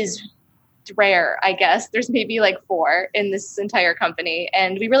is rare, I guess. There's maybe 4 in this entire company,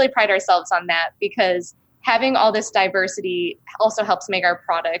 and we really pride ourselves on that, because having all this diversity also helps make our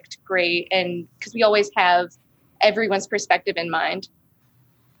product great, and because we always have everyone's perspective in mind.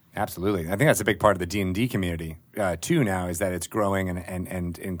 Absolutely. I think that's a big part of the D&D community, too, now, is that it's growing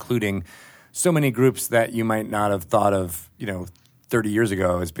and including so many groups that you might not have thought of, 30 years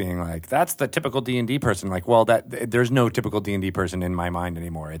ago as being that's the typical D&D person. There's no typical D&D person in my mind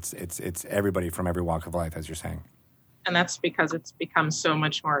anymore. It's everybody from every walk of life, as you're saying. And that's because it's become so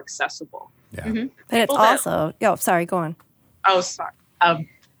much more accessible. Yeah. And it's also... sorry, go on. Oh, sorry. I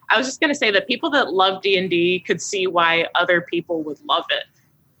was just going to say that people that love D&D could see why other people would love it.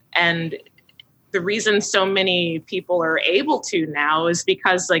 And the reason so many people are able to now is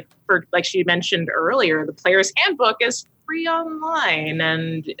because, like she mentioned earlier, the Player's Handbook is free online,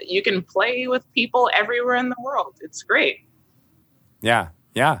 and you can play with people everywhere in the world. It's great. Yeah,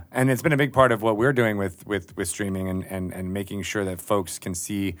 and it's been a big part of what we're doing with streaming and making sure that folks can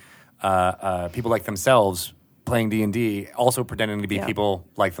see people like themselves playing D&D, also pretending to be people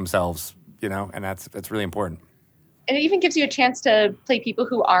like themselves, and that's really important. And it even gives you a chance to play people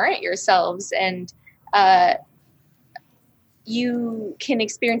who aren't yourselves, and you can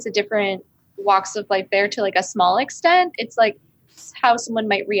experience the different walks of life there to a small extent. It's how someone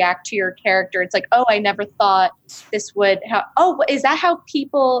might react to your character. It's oh, I never thought this would is that how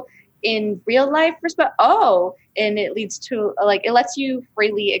people in real life respond? Oh, and it leads to it lets you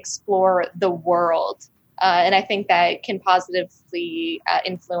freely explore the world. And I think that can positively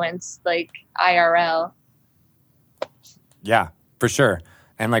influence IRL. Yeah, for sure.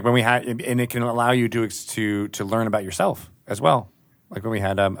 And when we had, and it can allow you to learn about yourself as well. When we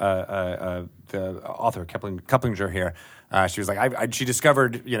had the author Kupplinger here, she was she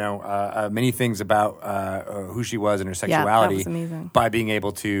discovered many things about who she was and her sexuality that was amazing. By being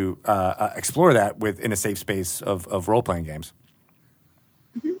able to explore that in a safe space of role playing games.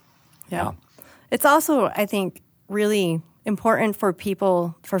 Mm-hmm. Yeah. It's also, I think, really important for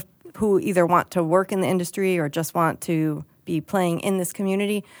people who either want to work in the industry or just want to be playing in this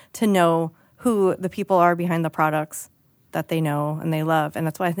community to know who the people are behind the products that they know and they love. And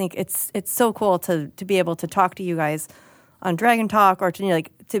that's why I think it's so cool to be able to talk to you guys on Dragon Talk, or to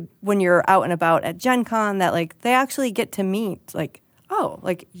when you're out and about at Gen Con, that they actually get to meet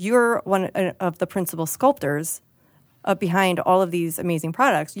you're one of the principal sculptors behind all of these amazing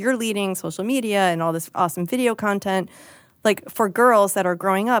products. You're leading social media and all this awesome video content. For girls that are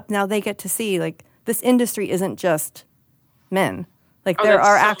growing up, now they get to see this industry isn't just men. There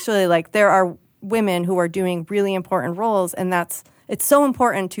are actually there are women who are doing really important roles, and it's so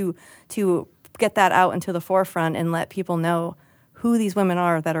important to get that out into the forefront and let people know who these women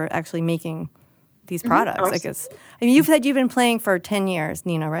are that are actually making these products. You've said you've been playing for 10 years,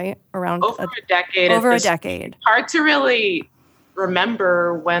 Nina, right? Around over a decade. Over a decade. Hard to really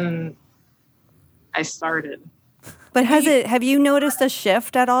remember when I started. But have you noticed a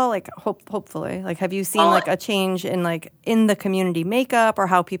shift at all? Like, hopefully, like, have you seen like a change in like in the community makeup or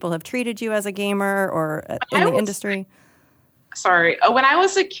how people have treated you as a gamer or in the industry? Sorry. When I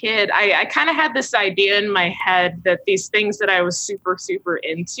was a kid, I kind of had this idea in my head that these things that I was super, super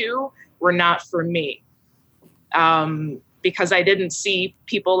into were not for me. Because I didn't see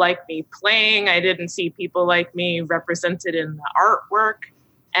people like me playing. I didn't see people like me represented in the artwork.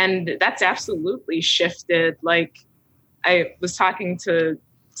 And that's absolutely shifted. Like, I was talking to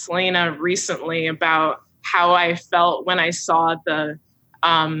Selina recently about how I felt when I saw the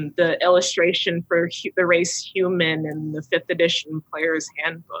illustration for the race human in the 5th edition player's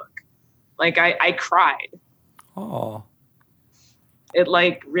handbook. Like, I cried. Oh. It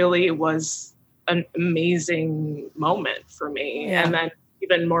like really was an amazing moment for me. Yeah. And then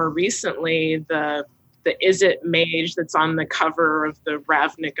even more recently, the Is It Mage that's on the cover of the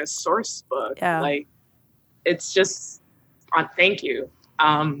Ravnica source book. Yeah. Like, it's just, thank you.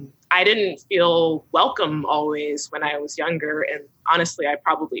 I didn't feel welcome always when I was younger, and honestly, I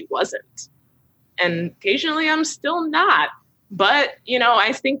probably wasn't. And occasionally I'm still not. But,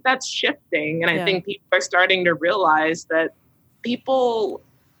 I think that's shifting, and I think people are starting to realize that people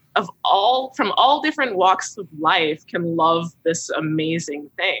from all different walks of life can love this amazing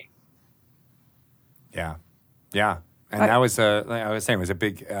thing. Yeah. Yeah. And that was, like I was saying, it was a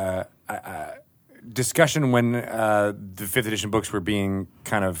big discussion when the 5th edition books were being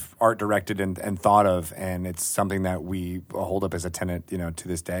kind of art directed and thought of. And it's something that we hold up as a tenet, to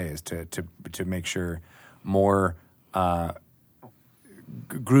this day, is to make sure more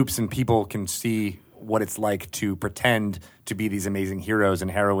groups and people can see what it's like to pretend to be these amazing heroes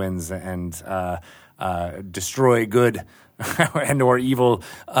and heroines and destroy good and or evil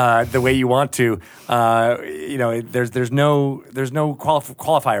the way you want to. There's no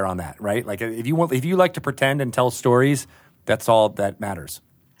qualifier on that, right? Like, if you like to pretend and tell stories, that's all that matters.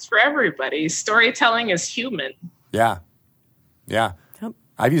 It's for everybody. Storytelling is human. Yeah. Yep.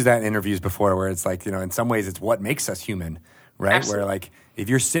 I've used that in interviews before, where it's like, in some ways it's what makes us human, right? Absolutely. Where, like, if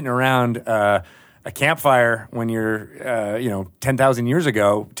you're sitting around a campfire when you're 10,000 years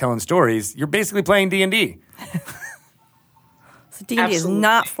ago telling stories, you're basically playing D&D. So D&D is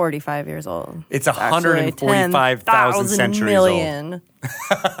not 45 years old. It's 145,000 centuries million. old.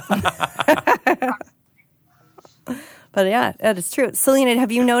 But yeah, that is true. Selina,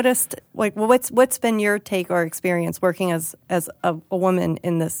 have you noticed, like, what's been your take or experience working as a woman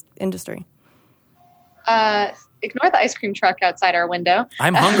in this industry? Ignore the ice cream truck outside our window.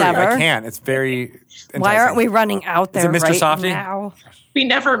 I'm hungry. I can't. It's very enticing. Why aren't we running out there Is it Mr. right Softy? now? We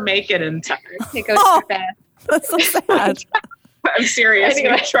never make it in time. It goes too fast. That's so sad. I'm serious.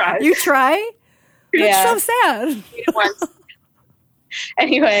 Anyway. We try. You try? Yeah. That's so sad. Once.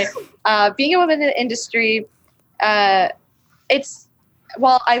 Anyway, being a woman in the industry,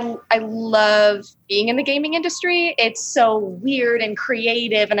 while I love being in the gaming industry, it's so weird and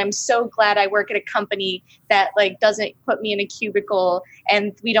creative, and I'm so glad I work at a company that like doesn't put me in a cubicle,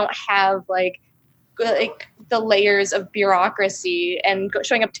 and we don't have like the layers of bureaucracy and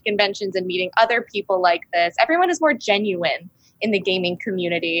showing up to conventions and meeting other people like this. Everyone is more genuine in the gaming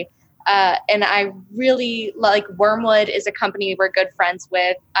community. And I really like Wormwood is a company we're good friends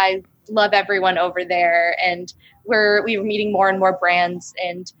with. I love everyone over there, and we're meeting more and more brands,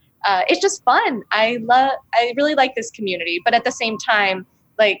 and it's just fun. I really like this community, but at the same time,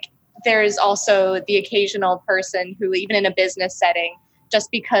 like, there's also the occasional person who, even in a business setting, just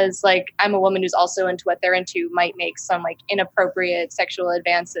because like I'm a woman who's also into what they're into, might make some like inappropriate sexual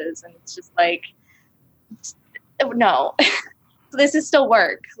advances, and it's just like, no. This is still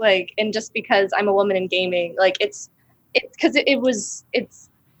work, like, and just because I'm a woman in gaming, like, it was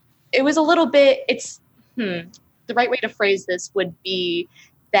a little bit, the right way to phrase this would be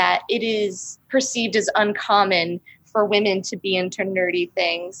that it is perceived as uncommon for women to be into nerdy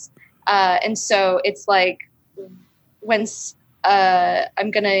things. And so it's like, when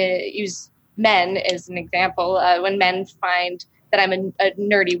I'm going to use men as an example, when men find that I'm a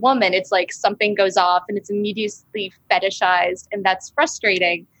nerdy woman, it's like something goes off and it's immediately fetishized, and that's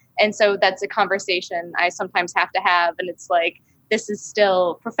frustrating. And so that's a conversation I sometimes have to have. And it's like, this is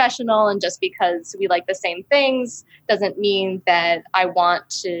still professional, and just because we like the same things doesn't mean that I want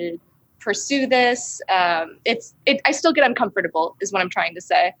to pursue this. I still get uncomfortable is what I'm trying to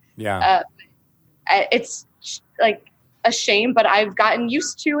say. Yeah. It's like, a shame, but I've gotten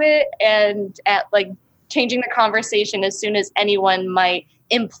used to it, and at like changing the conversation as soon as anyone might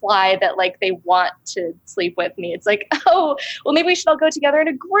imply that like they want to sleep with me. It's like, oh, well, maybe we should all go together in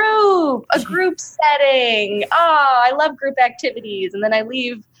a group setting. I love group activities. And then I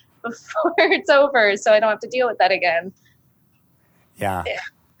leave before it's over, so I don't have to deal with that again. Yeah.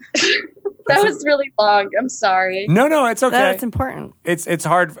 That was really long. I'm sorry. No, it's okay. That's important. It's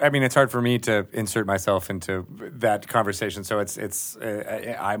hard. I mean, it's hard for me to insert myself into that conversation. So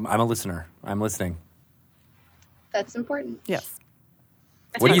I'm a listener. I'm listening. That's important. Yes.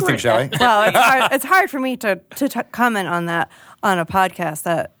 What do you think, Shelley? Well, it's hard for me to comment on that on a podcast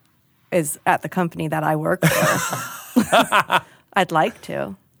that is at the company that I work for. I'd like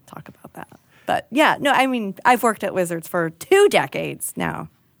to talk about that. But yeah, no, I mean, I've worked at Wizards for 2 decades now.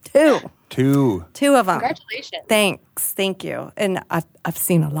 Two of them. Congratulations. Thanks. Thank you. And I've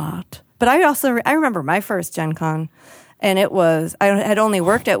seen a lot. But I remember my first Gen Con, and I had only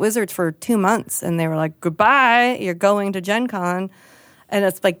worked at Wizards for 2 months, and they were like, goodbye, you're going to Gen Con. And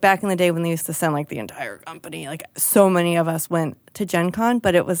it's like back in the day when they used to send like the entire company, like so many of us went to Gen Con,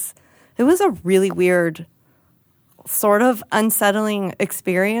 but it was a really weird, sort of unsettling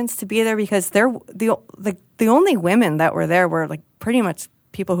experience to be there, because the only women that were there were like pretty much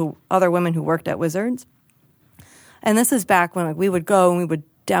other women who worked at Wizards. And this is back when like we would go and we would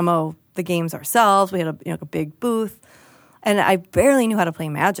demo the games ourselves. We had a big booth. And I barely knew how to play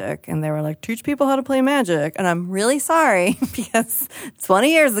Magic. And they were like, teach people how to play Magic. And I'm really sorry, because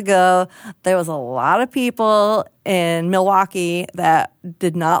 20 years ago, there was a lot of people in Milwaukee that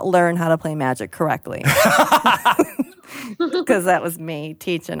did not learn how to play Magic correctly. Because that was me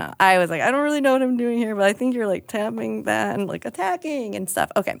teaching. I was like, I don't really know what I'm doing here, but I think you're like tapping that and like attacking and stuff.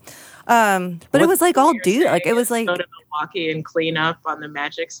 Okay. But it was like all dude. Like it was like. Go to Milwaukee and clean up on the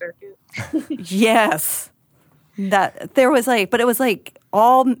Magic circuit. Yes. That there was like, but it was like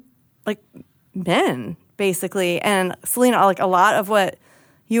all like men basically. And Selina, like a lot of what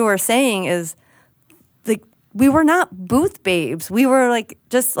you were saying is like we were not booth babes. We were like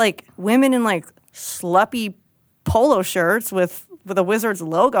just like women in like schleppy polo shirts with a Wizards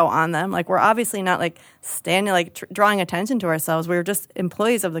logo on them. Like we're obviously not like standing like drawing attention to ourselves. We were just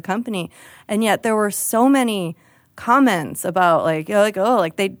employees of the company, and yet there were so many comments about like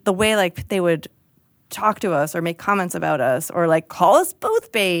the way like they would talk to us or make comments about us or like call us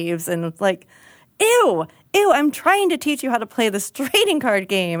booth babes, and it's like, ew, I'm trying to teach you how to play this trading card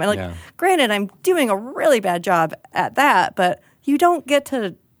game. And like, Granted, I'm doing a really bad job at that, but you don't get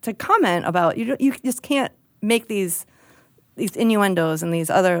to comment about, you just can't make these innuendos and these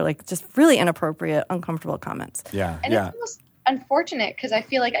other like just really inappropriate, uncomfortable comments. Yeah. And it's almost unfortunate because I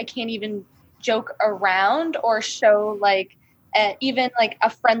feel like I can't even joke around or show like even like a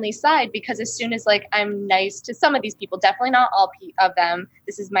friendly side, because as soon as like I'm nice to some of these people, definitely not all of them.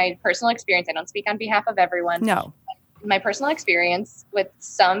 This is my personal experience. I don't speak on behalf of everyone. No. My personal experience with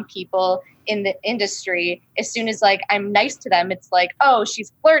some people in the industry, as soon as like I'm nice to them, it's like, oh,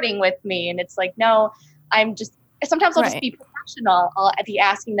 she's flirting with me. And it's like, no, sometimes I'll just be professional. I'll be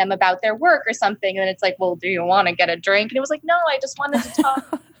asking them about their work or something. And it's like, well, do you want to get a drink? And it was like, no, I just wanted to talk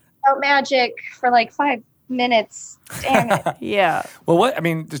about Magic for like 5 minutes. Damn it. Yeah. Well,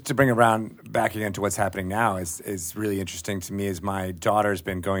 just to bring around back again to what's happening now is really interesting to me. Is my daughter's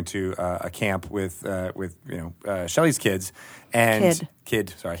been going to a camp with Shelley's kids and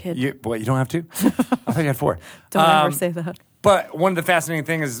kid. Sorry, you don't have to. I thought you had 4. Don't ever say that. But one of the fascinating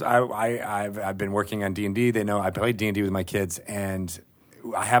things is I've been working on D&D. They know I played D&D with my kids, and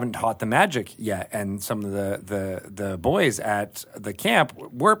I haven't taught them Magic yet. And some of the boys at the camp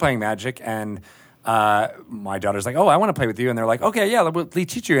were playing Magic, and my daughter's like, oh, I want to play with you. And they're like, okay, yeah, we'll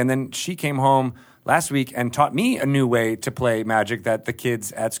teach you. And then she came home last week and taught me a new way to play Magic that the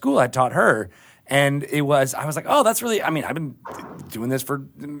kids at school had taught her. And I was like, oh, that's really, I've been doing this for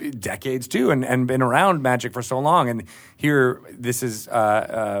decades too, and been around Magic for so long. And here, this is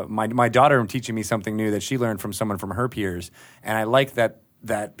my daughter teaching me something new that she learned from someone from her peers. And I like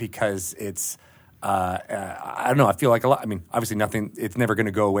that because it's, I don't know, I feel like a lot, obviously nothing, it's never going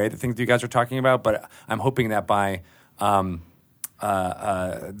to go away, the things that you guys are talking about, but I'm hoping that by the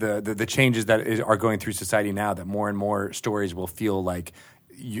changes that are going through society now, that more and more stories will feel like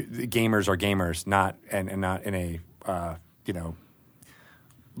gamers are gamers, not in a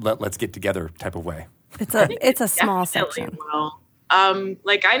let's get together type of way. It's a small section.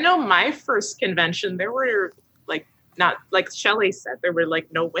 I know my first convention, there were not like Shelley said, there were like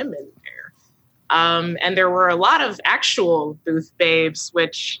no women there, and there were a lot of actual booth babes,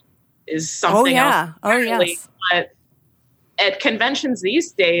 which is something else. Oh yes. But at conventions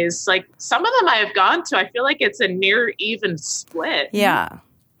these days, like some of them I have gone to, I feel like it's a near even split. Yeah.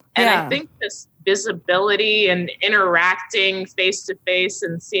 And I think this visibility and interacting face to face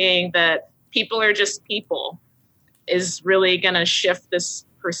and seeing that people are just people is really going to shift this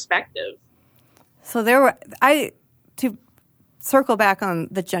perspective. So to circle back on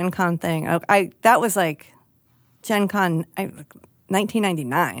the Gen Con thing, that was like Gen Con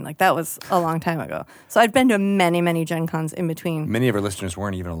 1999. Like that was a long time ago. So I'd been to many, many Gen Cons in between. Many of our listeners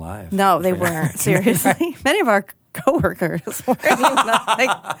weren't even alive. No, they weren't. Seriously. Many of our coworkers weren't even alive.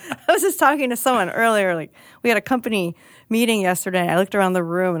 I was just talking to someone earlier. Like we had a company meeting yesterday. I looked around the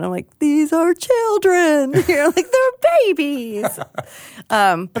room and I'm like, these are children. You're like, they're babies.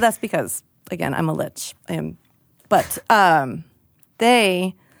 But that's because, again, I'm a lich. But all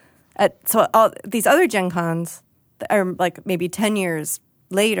these other Gen Cons are like maybe 10 years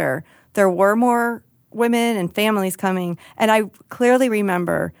later, there were more women and families coming. And I clearly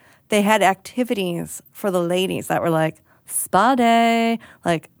remember they had activities for the ladies that were like spa day,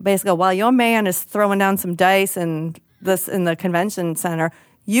 like basically while your man is throwing down some dice and this in the convention center,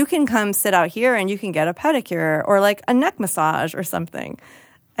 you can come sit out here and you can get a pedicure or like a neck massage or something.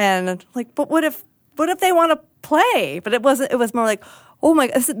 And like, but what if they want to play? But it wasn't. It was more like, oh my,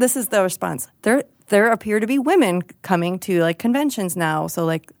 this is the response. There appear to be women coming to like conventions now, so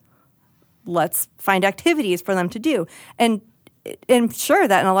like let's find activities for them to do. And I'm sure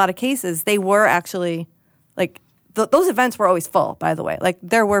that in a lot of cases they were actually like those events were always full. By the way, like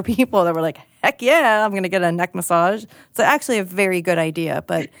there were people that were like, heck yeah, I'm going to get a neck massage. It's actually a very good idea,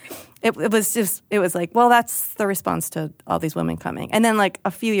 but it was like, well, that's the response to all these women coming. And then like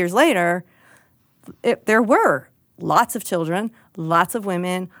a few years later, there were lots of children, lots of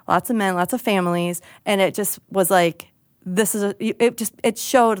women, lots of men, lots of families, and it just was like it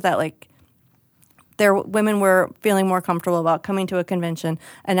showed that like women were feeling more comfortable about coming to a convention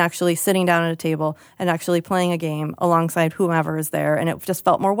and actually sitting down at a table and actually playing a game alongside whomever is there, and it just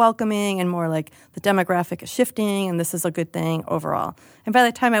felt more welcoming and more like the demographic is shifting and this is a good thing overall. And by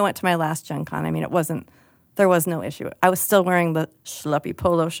the time I went to my last Gen Con, I mean there was no issue. I was still wearing the schleppy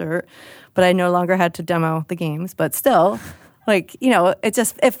polo shirt, but I no longer had to demo the games. But still, like, you know, it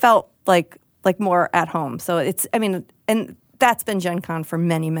felt like more at home. So and that's been Gen Con for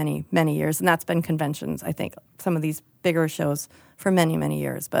many, many, many years. And that's been conventions, I think, some of these bigger shows for many, many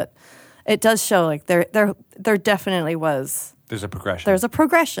years. But it does show like there definitely was. There's a progression. There's a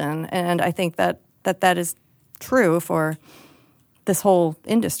progression. And I think that is true for this whole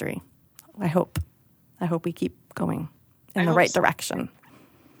industry. I hope we keep going in the right direction.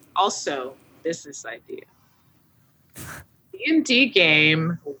 Also, business idea. D&D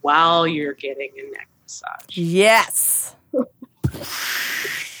game while you're getting a neck massage. Yes.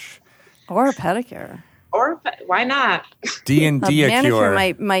 Or a pedicure. Or why not? D&D a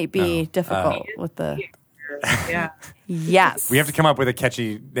manicure might be difficult with the. Yeah. Yes. We have to come up with a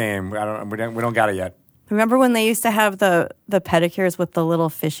catchy name. We don't got it yet. Remember when they used to have the pedicures with the little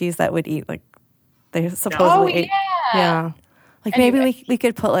fishies that would eat like they supposedly ate? Yeah. Like maybe we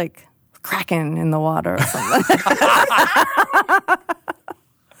could put like Kraken in the water or something.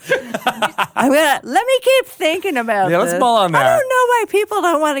 Let me keep thinking about this. Yeah, let's mull on that. I don't know why people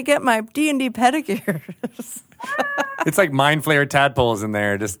don't want to get my D&D pedicures. It's like mind flayer tadpoles in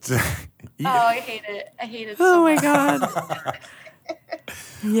there. Just I hate it. Oh my God.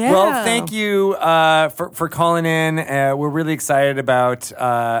 Yeah. Well, thank you for calling in. We're really excited about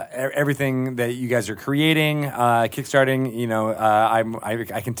everything that you guys are creating, kickstarting. You know,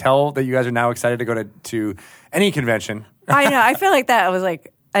 I can tell that you guys are now excited to go to any convention. I know. I feel like that was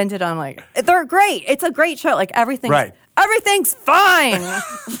like ended on like they're great. It's a great show. Like everything's fine.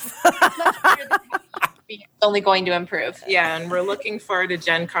 It's only going to improve. Yeah, and we're looking forward to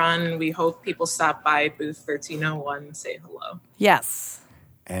Gen Con. We hope people stop by booth 1301 and say hello. Yes.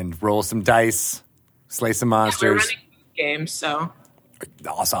 And roll some dice, slay some monsters. Yeah, we're running games, so.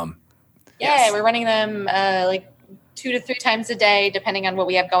 Awesome. Yeah, yes. We're running them like 2 to 3 times a day, depending on what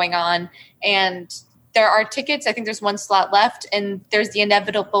we have going on. And there are tickets. I think there's 1 slot left, and there's the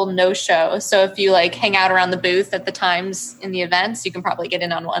inevitable no-show. So if you like hang out around the booth at the times in the events, you can probably get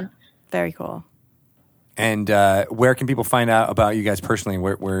in on one. Very cool. And where can people find out about you guys personally?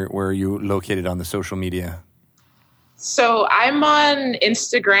 Where are you located on the social media? So I'm on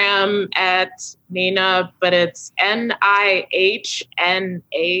Instagram at Nina, but it's NIHNAH,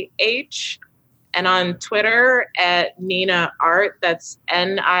 and on Twitter at Nina Art. That's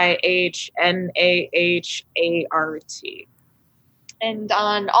NIHNAHART. And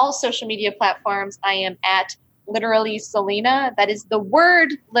on all social media platforms, I am at literally Selina. That is the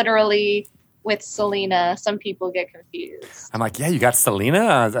word literally with Selina. Some people get confused. I'm like, yeah, you got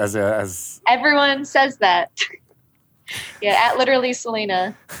Selina as Everyone says that. Yeah, at literally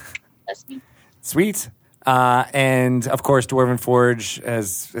Selina. That's me. Sweet. And of course, Dwarven Forge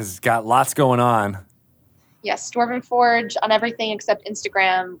has got lots going on. Yes, Dwarven Forge on everything except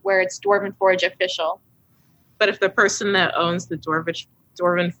Instagram, where it's Dwarven Forge official. But if the person that owns the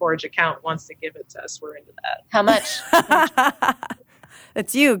Dwarven Forge account wants to give it to us, we're into that. How much?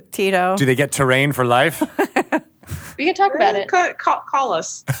 It's you, Tito. Do they get terrain for life? We can talk about it. Call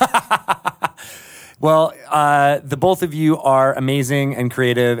us. Well, the both of you are amazing and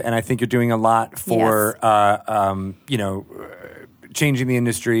creative, and I think you're doing a lot for, changing the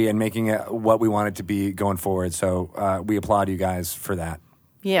industry and making it what we want it to be going forward. So we applaud you guys for that.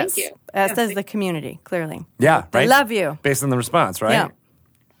 Yes. Thank you. As does the community, clearly. Yeah, right? They love you. Based on the response, right? Yeah.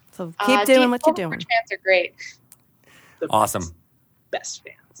 So keep doing what you're doing. Fans are great. Awesome. Best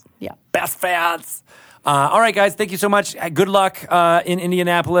fans. Yeah. Best fans. All right, guys, thank you so much. Good luck in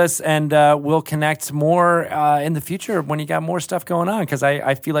Indianapolis, and we'll connect more in the future when you got more stuff going on, because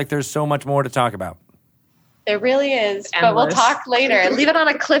I feel like there's so much more to talk about. There really is, but we'll talk later. Leave it on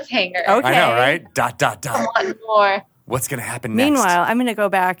a cliffhanger. Okay. I know, right? ... I want more. What's going to happen next? Meanwhile, I'm going to go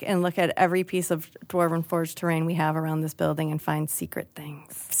back and look at every piece of Dwarven Forge terrain we have around this building and find secret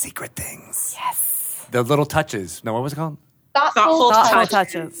things. Secret things. Yes. The little touches. No, what was it called? Thoughtful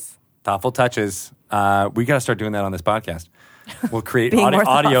touches. Thoughtful touches. We got to start doing that on this podcast. We'll create Being more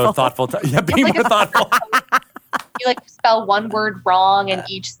audio thoughtful. Yeah, being more thoughtful. You spell one word wrong in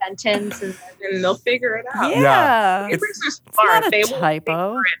each sentence, and they'll figure it out. Yeah. It's not a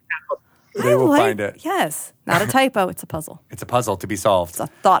typo. They will find it. Yes. Not a typo. It's a puzzle. It's a puzzle to be solved. It's a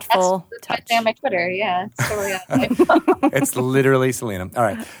thoughtful touch. That's on my Twitter. Yeah. It's totally on typo. It's literally Selina. All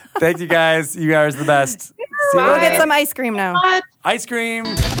right. Thank you, guys. You guys are the best. See you We'll later. get some ice cream now. What? Ice cream.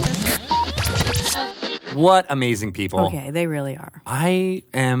 What amazing people. Okay, they really are. I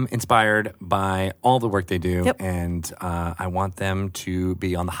am inspired by all the work they do, Yep. and I want them to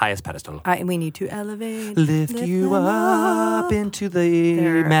be on the highest pedestal. We need to elevate. Lift you them up into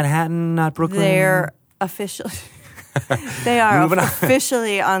the Manhattan, not Brooklyn. They're officially... They are Moving on.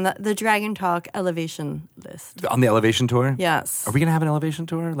 officially on the Dragon Talk elevation list. On the elevation tour? Yes. Are we going to have an elevation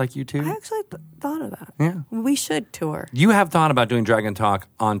tour like you two? I actually thought of that. Yeah. We should tour. You have thought about doing Dragon Talk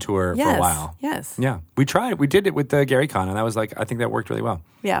on tour for a while. Yes. Yeah. We tried. We did it with the Gary Con, and I think that worked really well.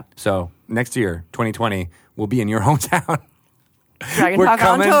 Yeah. So next year, 2020, we'll be in your hometown. Dragon Talk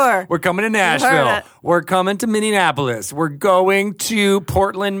on tour. We're coming to heard Nashville. it. We're coming to Minneapolis. We're going to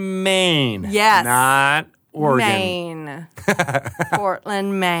Portland, Maine. Yes. Not Oregon. Maine.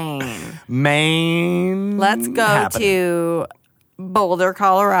 Portland, Maine. Maine. Let's go happening. to Boulder,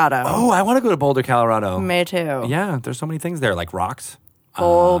 Colorado. Oh, I want to go to Boulder, Colorado. Me too. Yeah, there's so many things there, like rocks.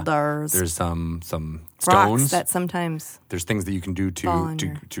 Boulders. There's some stones. Rocks that sometimes... There's things that you can do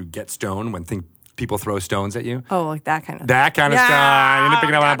to get stone when people throw stones at you. Oh, like that kind of That kind of stuff. I need to pick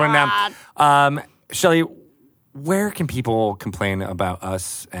it up and put it down. Shelley, where can people complain about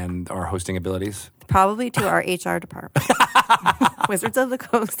us and our hosting abilities? Probably to our HR department. Wizards of the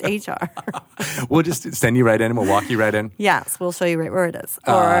Coast HR. We'll just send you right in and we'll walk you right in. Yes, we'll show you right where it is.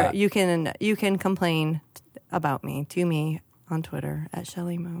 Or you can complain about me to me on Twitter at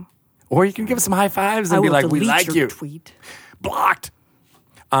Shelley Moo. Or you can give us some high fives and be like, we like your you. Tweet. Blocked.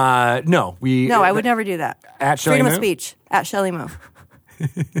 No, I would never do that. At Shelley Freedom Moo? of speech at Shelley Moo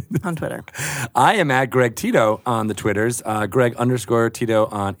on Twitter. I am at Greg Tito on the Twitters,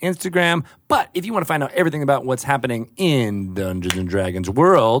 Greg_Tito on Instagram. But if you want to find out everything about what's happening in Dungeons and Dragons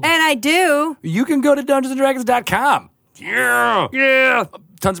world, And I do. you can go to DungeonsandDragons.com. Yeah.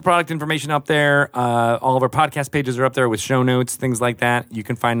 Tons of product information up there. All of our podcast pages are up there with show notes, things like that. You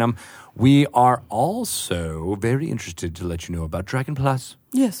can find them. We are also very interested to let you know about Dragon Plus.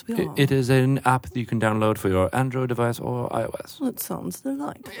 Yes, we are. It is an app that you can download for your Android device or iOS. That sounds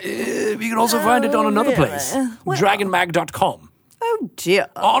delightful. You can also find it on another really? place, Well. dragonmag.com. Oh, dear.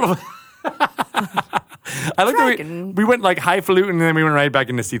 All of I like that we went like highfalutin and then we went right back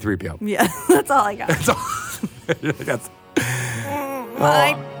into C-3PO. Yeah, that's all I got. That's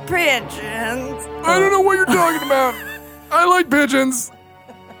My pigeons. I don't know what you're talking about. I like pigeons.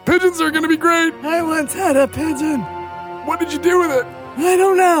 Pigeons are going to be great. I once had a pigeon. What did you do with it? I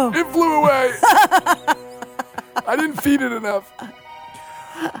don't know. It flew away. I didn't feed it enough.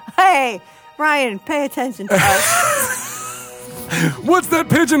 Hey, Ryan, pay attention to us. What's that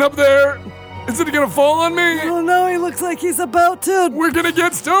pigeon up there? Is it going to fall on me? Oh, no, he looks like he's about to. We're going to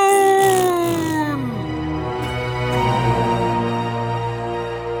get stoned.